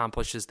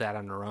accomplishes that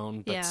on her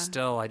own, but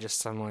still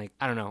I'm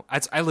I don't know.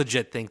 I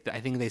legit think that I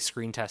think they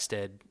screen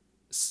tested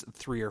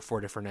 3 or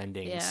 4 different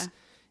endings. Yeah.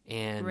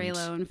 And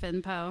Reylo and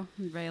Finn Poe.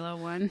 Reylo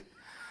won.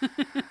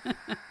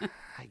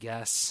 I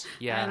guess.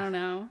 Yeah. I don't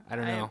know.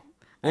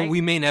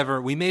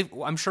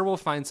 Well, I'm sure we'll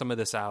find some of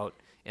this out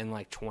in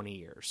 20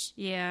 years.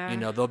 Yeah.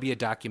 There'll be a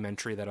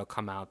documentary that'll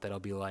come out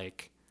that'll be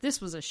this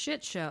was a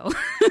shit show.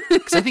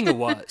 Because I think it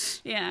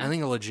was. Yeah. I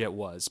think it legit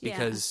was,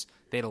 because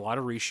they had a lot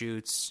of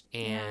reshoots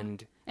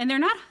and they're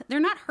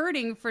not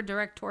hurting for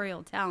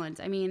directorial talent.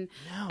 I mean,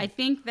 no. I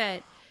think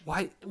that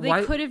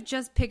They could have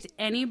just picked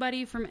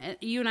anybody from...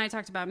 You and I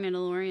talked about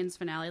Mandalorian's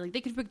finale.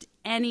 They could have picked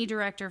any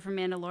director from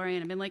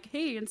Mandalorian and been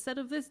hey, instead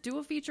of this, do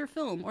a feature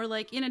film. Or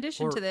in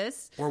addition to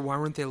this... Or why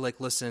weren't they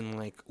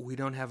listen, we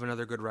don't have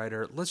another good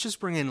writer. Let's just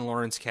bring in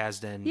Lawrence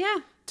Kasdan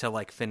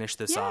to finish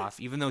this off.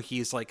 Even though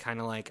he's kind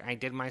of I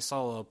did my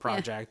Solo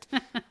project.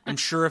 I'm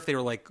sure if they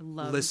were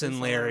listen,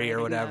 Larry,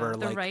 or whatever.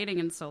 The writing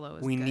in Solo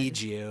is we good. need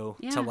you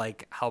to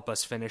help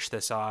us finish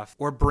this off.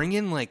 Or bring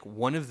in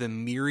one of the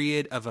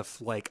myriad of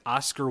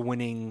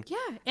Oscar-winning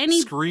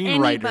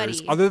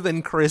screenwriters other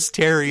than Chris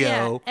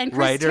Terrio,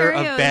 writer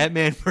of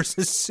Batman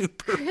vs.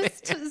 Superman.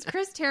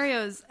 Chris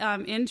Terrio's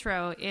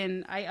intro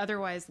I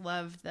otherwise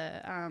love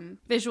the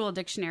visual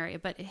dictionary,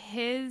 but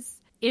his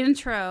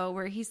intro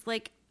where he's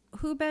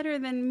who better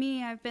than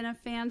me? I've been a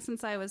fan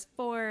since I was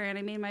 4, and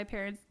I made my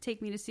parents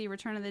take me to see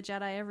Return of the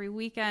Jedi every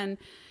weekend.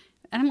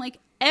 And I'm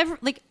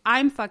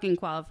I'm fucking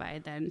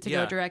qualified then to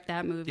go direct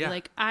that movie. Yeah.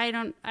 I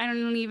don't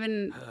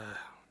even...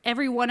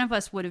 Every one of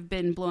us would have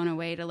been blown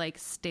away to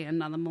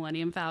stand on the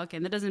Millennium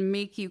Falcon. That doesn't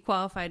make you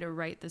qualified to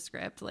write the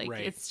script.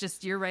 It's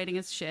just you're writing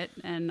his shit,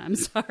 and I'm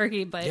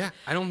sorry, but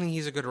I don't think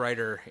he's a good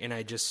writer, and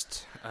I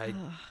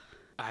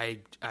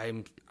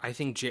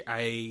think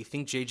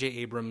J.J.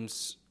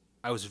 Abrams.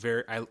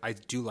 I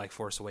do like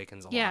Force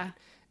Awakens a lot,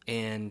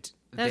 and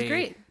that's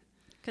great.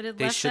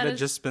 They should have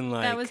just been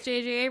that was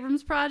J.J.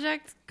 Abrams'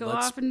 project. Go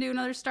off and do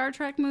another Star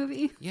Trek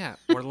movie. Yeah,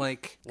 or go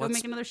make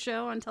another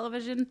show on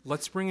television.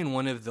 Let's bring in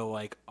one of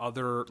the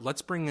other.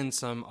 Let's bring in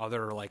some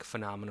other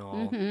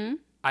phenomenal. Mm-hmm.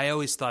 I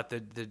always thought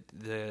that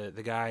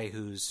the guy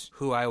who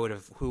would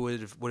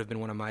have been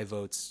one of my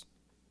votes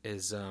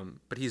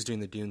but he's doing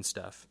the Dune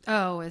stuff.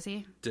 Oh, is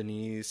he?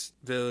 Denis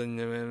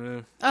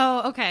Villeneuve.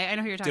 Oh, okay. I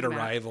know who you're talking about. Did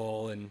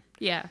Arrival and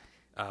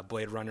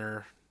Blade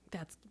Runner.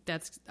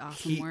 That's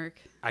awesome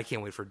work. I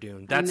can't wait for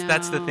Dune.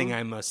 That's the thing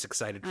I'm most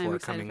excited for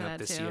coming up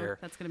this year.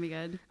 That's gonna be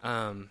good.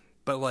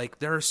 But like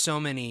there are so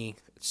many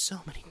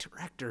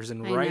directors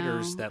and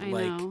writers that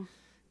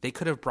they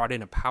could have brought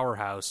in a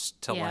powerhouse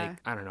to like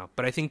I don't know.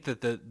 But I think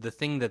that the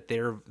thing that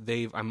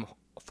I'm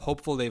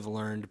hopeful they've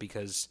learned,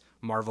 because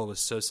Marvel was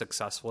so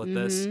successful at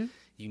this.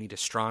 You need a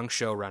strong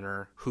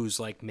showrunner who's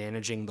like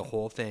managing the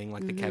whole thing,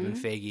 like the Kevin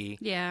Feige.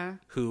 Yeah.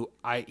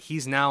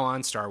 He's now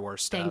on Star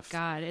Wars stuff. Thank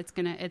God. It's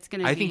gonna.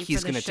 I think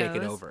he's gonna take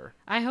it over.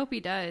 I hope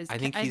he does. I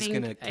think he's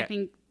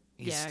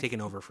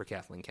taking over for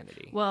Kathleen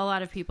Kennedy. Well, a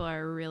lot of people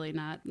are really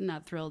not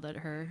thrilled at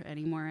her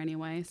anymore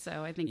anyway.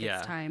 So I think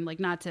it's time, like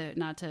not to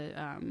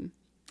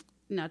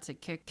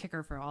kick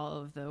her for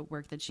all of the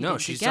work that she did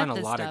she's to get done a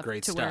this lot stuff of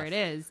great to stuff. where it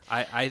is.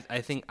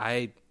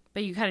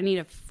 But you kind of need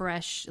a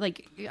fresh,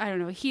 like, I don't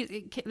know.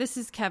 This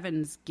is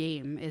Kevin's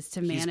game, is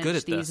to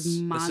manage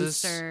these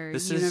monster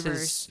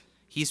universe.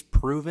 He's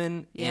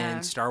proven,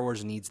 and Star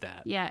Wars needs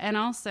that. Yeah, and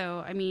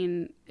also, I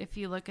mean, if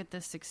you look at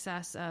the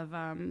success of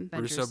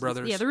Russo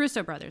brothers. Yeah, the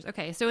Russo brothers.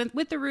 Okay, so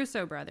with the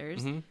Russo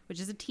brothers, which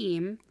is a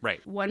team,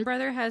 right? One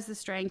brother has the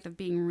strength of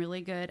being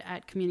really good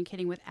at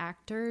communicating with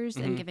actors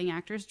and giving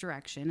actors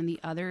direction, and the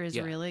other is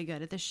really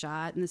good at the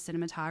shot and the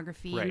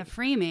cinematography and the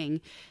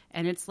framing.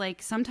 And it's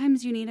like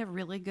sometimes you need a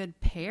really good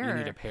pair.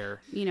 You need a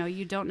pair. You know,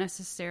 you don't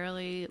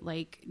necessarily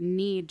like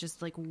need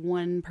just like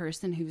one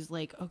person who's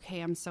like, okay,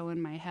 I'm so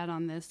in my head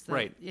on this.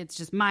 Right. It's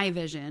just my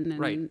vision.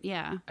 And,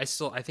 yeah. I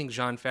think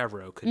Jon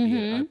Favreau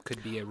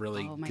could be a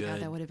really good. Oh my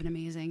God, that would have been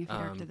amazing if he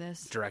directed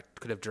this.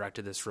 Could have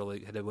directed this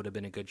really. It would have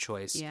been a good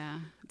choice. Yeah.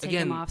 Take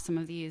him off some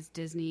of these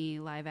Disney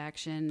live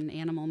action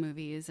animal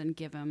movies and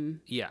give him.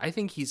 Yeah, I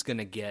think he's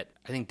gonna get.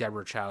 I think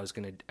Deborah Chow is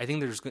gonna. I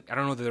think I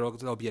don't know that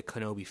there'll be a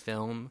Kenobi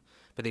film.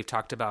 But they've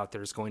talked about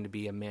there's going to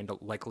be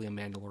likely a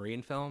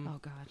Mandalorian film. Oh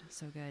God,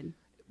 so good.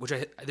 Which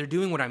they're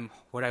doing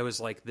what I was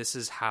like, this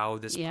is how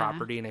this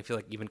property, and I feel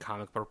like even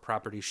comic book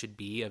property should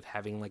be, of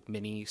having like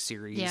mini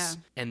series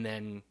and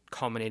then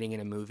culminating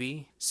in a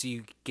movie. So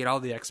you get all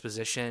the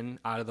exposition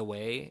out of the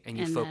way and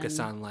you focus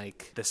on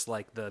like this,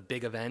 like the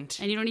big event.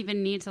 And you don't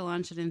even need to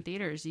launch it in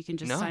theaters. You can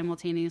just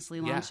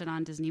simultaneously launch it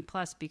on Disney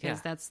Plus,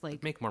 because that's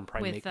like make more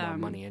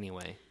money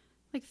anyway.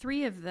 Like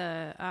 3 of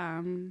the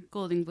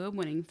Golden Globe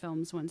winning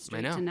films went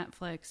straight to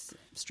Netflix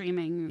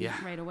streaming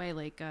right away.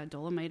 Like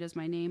Dolomite Is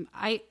My Name.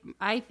 I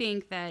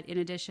think that in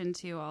addition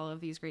to all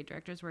of these great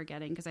directors we're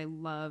getting, because I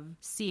love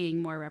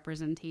seeing more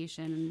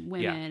representation,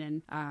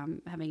 women,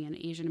 and having an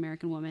Asian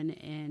American woman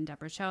in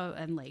Deborah Chow,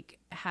 and like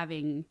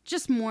having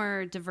just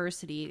more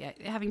diversity.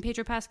 Having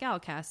Pedro Pascal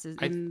cast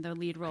in the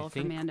lead role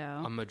for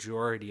Mando. A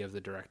majority of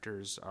the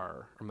directors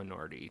are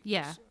minority.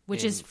 Yeah,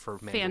 which is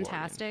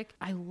fantastic.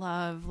 I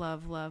love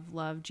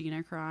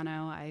Gina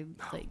Carano. I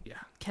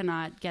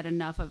cannot get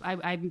enough of.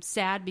 I'm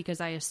sad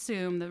because I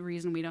assume the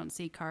reason we don't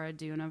see Cara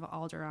Dune of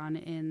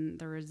Alderaan in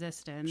The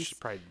Resistance, she's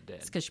probably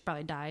dead, because she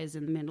probably dies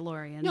in The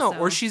Mandalorian. No,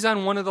 or she's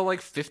on one of the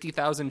like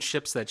 50,000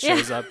 ships that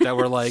shows up that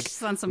were like.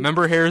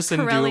 Remember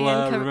Harrison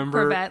Dula?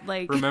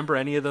 Remember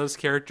any of those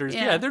characters?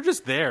 Yeah, they're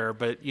just there,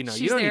 but you don't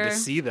need to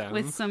see them.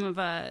 With some of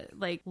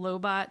like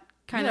Lobot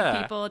kind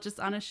of people just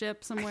on a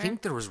ship somewhere. I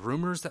think there was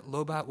rumors that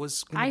Lobot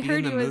was going to be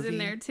in the movie. I heard he was in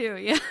there too.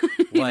 Yeah,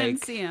 you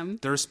didn't see him.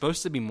 There's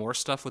supposed to be more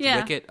stuff with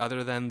Wicket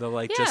other than the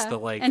just the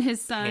and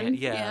his son.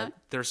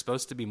 There's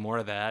supposed to be more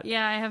of that.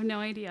 Yeah, I have no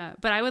idea,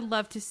 but I would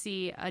love to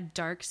see a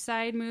Dark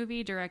Side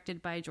movie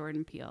directed by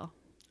Jordan Peele.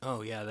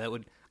 Oh yeah, that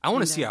would. I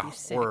want to see a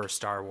horror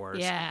Star Wars.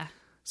 Yeah.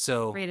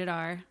 So rated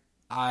R.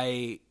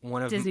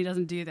 Disney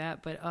doesn't do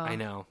that, but I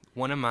know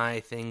one of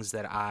my things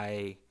that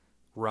I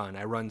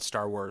run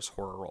Star Wars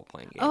horror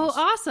role-playing games. Oh,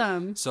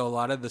 awesome. So a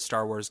lot of the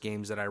Star Wars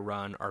games that I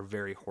run are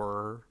very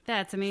horror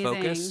That's amazing.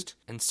 focused.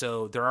 And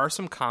so there are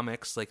some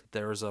comics, like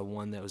there's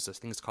one that was, I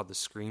think it's called The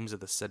Screams of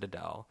the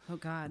Citadel. Oh,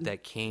 God.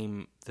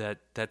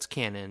 That's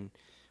canon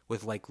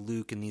with like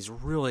Luke and it's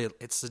really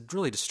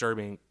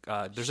disturbing.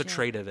 There's a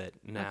trade of it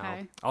now.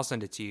 Okay. I'll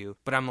send it to you.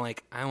 But I'm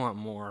like, I want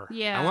more.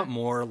 Yeah. I want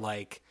more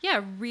like...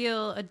 Yeah,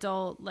 real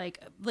adult, like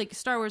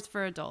Star Wars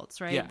for adults,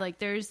 right? Yeah. Like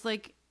there's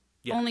like...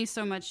 Yeah. Only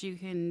so much you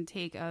can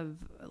take of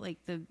like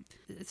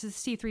it's a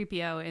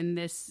C-3PO in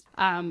this.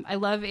 I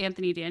love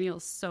Anthony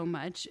Daniels so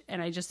much,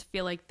 and I just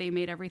feel like they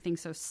made everything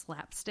so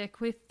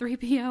slapstick with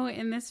 3PO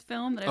in this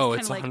film that I was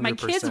kind of like, my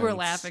kids were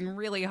laughing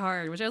really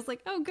hard, which I was like,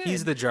 oh, good.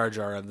 He's the Jar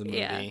Jar of the movie.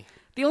 Yeah.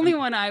 The only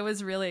one I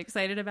was really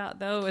excited about,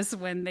 though, was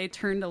when they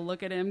turned to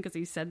look at him because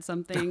he said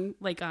something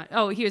like,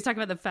 he was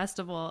talking about the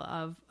festival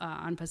of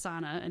on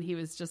Pasaana, and he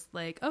was just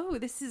like, oh,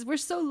 we're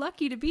so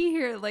lucky to be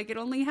here. Like, it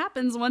only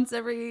happens once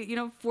every,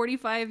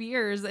 45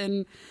 years.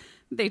 And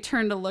they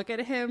turned to look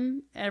at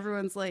him.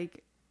 Everyone's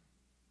like,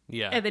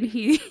 yeah. And then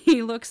he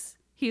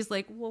he's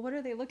like, well, what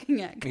are they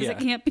looking at? Because it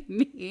can't be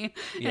me.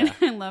 And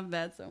I love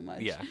that so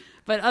much. Yeah.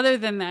 But other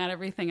than that,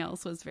 everything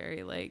else was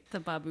very like the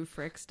Babu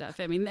Frick stuff.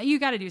 I mean, you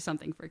got to do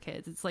something for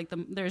kids. It's like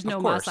there's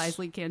no Mos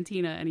Eisley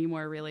Cantina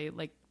anymore, really.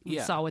 Like, we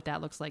saw what that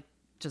looks like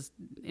just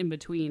in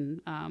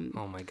between.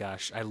 Oh my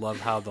gosh, I love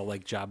how the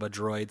like Jabba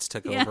droids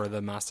took over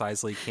the Mos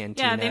Eisley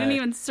Cantina. Yeah, they didn't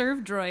even serve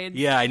droids.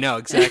 Yeah, I know,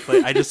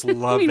 exactly. I just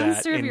love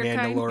that in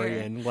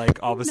Mandalorian.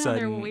 Like all of a sudden,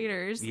 they're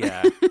waiters.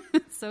 Yeah,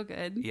 it's so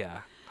good.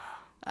 Yeah,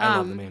 I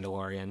love the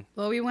Mandalorian.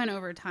 Well, we went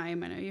over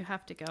time. I know you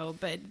have to go,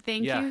 but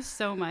thank you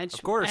so much.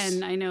 Of course,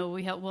 and I know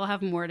we'll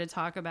have more to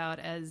talk about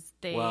as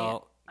they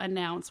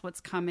announce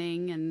what's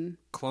coming. And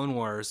Clone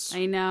Wars.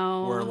 I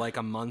know we're like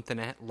a month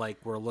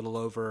we're a little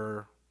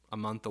over a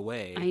month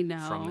away. I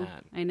know from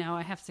that. I know.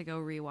 I have to go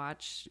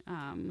rewatch.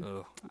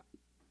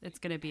 It's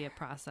going to be a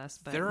process,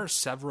 but there are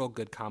several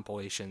good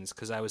compilations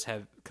because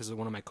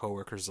one of my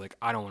coworkers was like,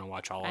 I don't want to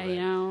watch all of it. I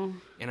know.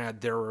 And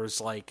there was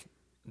like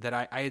that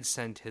I had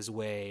sent his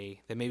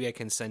way that maybe I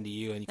can send to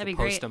you and you can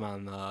post them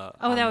on the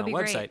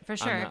website great, for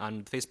sure,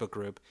 on the Facebook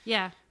group.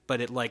 Yeah.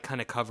 But it like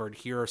kind of covered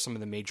here are some of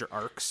the major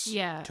arcs.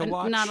 Yeah. To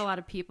watch. Not a lot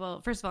of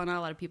people. First of all, not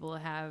a lot of people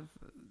have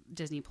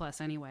Disney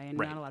Plus anyway, and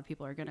not a lot of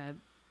people are going to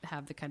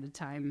have the kind of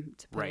time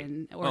to put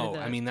in. Or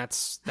I mean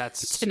that's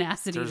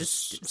tenacity.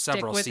 There's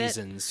several with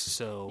seasons,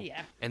 so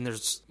and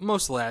there's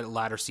most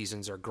latter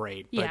seasons are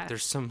great, but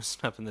there's some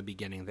stuff in the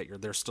beginning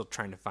that they're still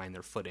trying to find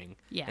their footing.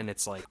 Yeah, and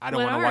it's like I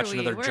don't want to watch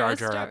another Jar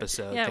Jar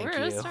episode. Yeah, Thank we're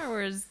you. a Star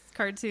Wars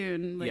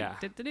cartoon.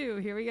 Like,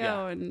 here we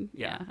go, and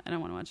I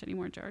don't want to watch any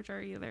more Jar Jar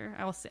either.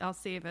 I'll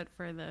save it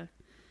for the.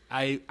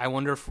 I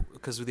wonder if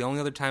because the only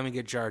other time we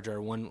get Jar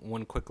Jar,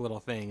 one quick little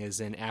thing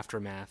is in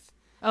Aftermath.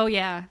 Oh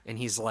yeah, and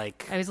he's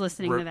like, I was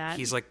listening to that.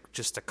 He's like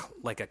just a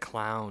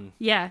clown.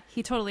 Yeah,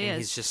 he totally is.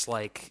 He's just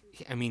like,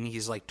 I mean,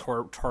 he's like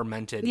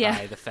tormented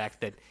by the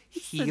fact that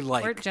he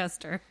like court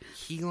jester.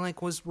 He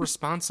like was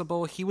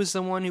responsible. He was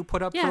the one who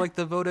put up for like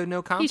the vote of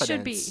no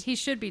confidence. He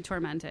should be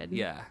tormented.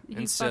 Yeah,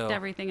 he fucked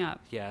everything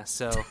up. Yeah,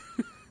 so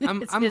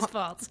it's his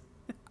fault.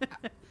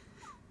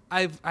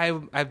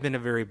 I've been a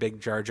very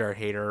big Jar Jar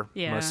hater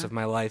most of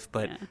my life,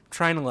 but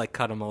trying to like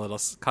cut the character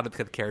a little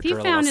slack.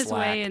 He found his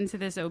way into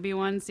this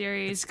Obi-Wan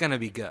series. It's gonna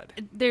be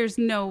good. There's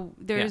no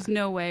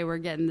way we're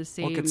getting the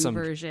same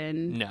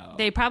version. No,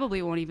 they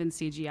probably won't even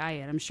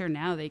CGI it. I'm sure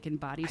now they can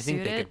bodysuit it. I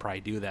think they could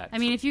probably do that. I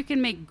mean, if you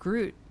can make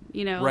Groot,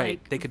 right?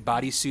 Like, they could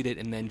bodysuit it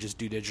and then just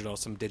do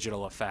some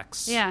digital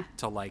effects. Yeah.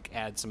 To like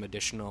add some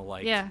additional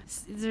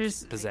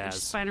there's pizzazz.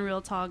 Just find a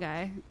real tall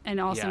guy and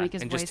also make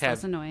his voice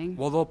less annoying.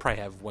 Well, they'll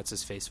probably have what's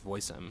his face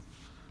voice him.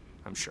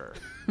 I'm sure.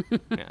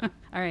 Yeah.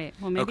 All right.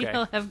 Well, maybe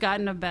he'll have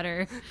gotten a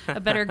better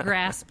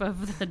grasp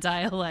of the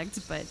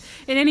dialect. But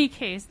in any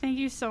case, thank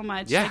you so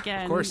much. Yeah.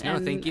 Again, of course. No,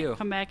 thank you.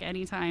 Come back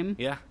anytime.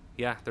 Yeah.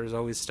 Yeah. There's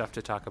always stuff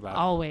to talk about.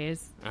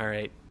 Always. All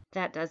right.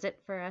 That does it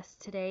for us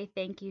today.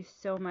 Thank you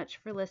so much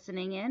for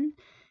listening in.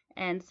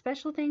 And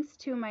special thanks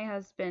to my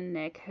husband,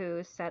 Nick,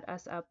 who set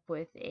us up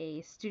with a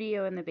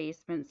studio in the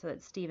basement so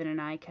that Steven and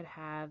I could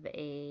have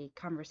a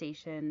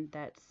conversation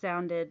that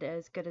sounded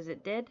as good as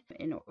it did.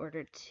 In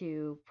order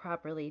to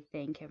properly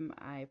thank him,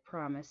 I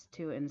promised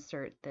to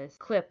insert this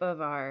clip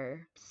of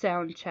our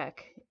sound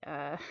check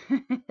as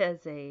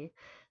a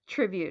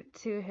tribute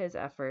to his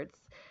efforts.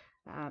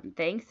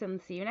 Thanks, and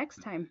see you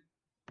next time.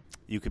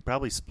 You could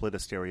probably split a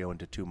stereo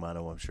into two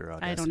mono. I'm sure.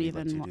 I don't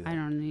even.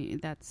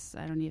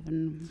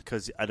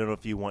 Because I don't know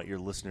if you want your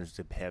listeners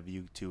to have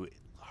you to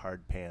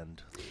hard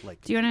panned.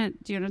 Like, do you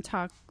want to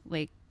talk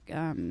like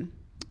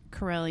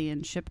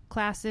Corellian ship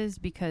classes,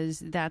 because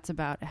that's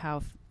about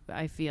how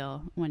I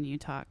feel when you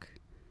talk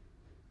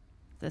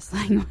this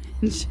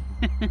language.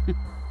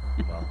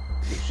 Well,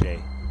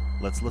 touché.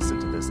 Let's listen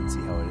to this and see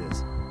how it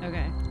is.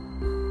 Okay.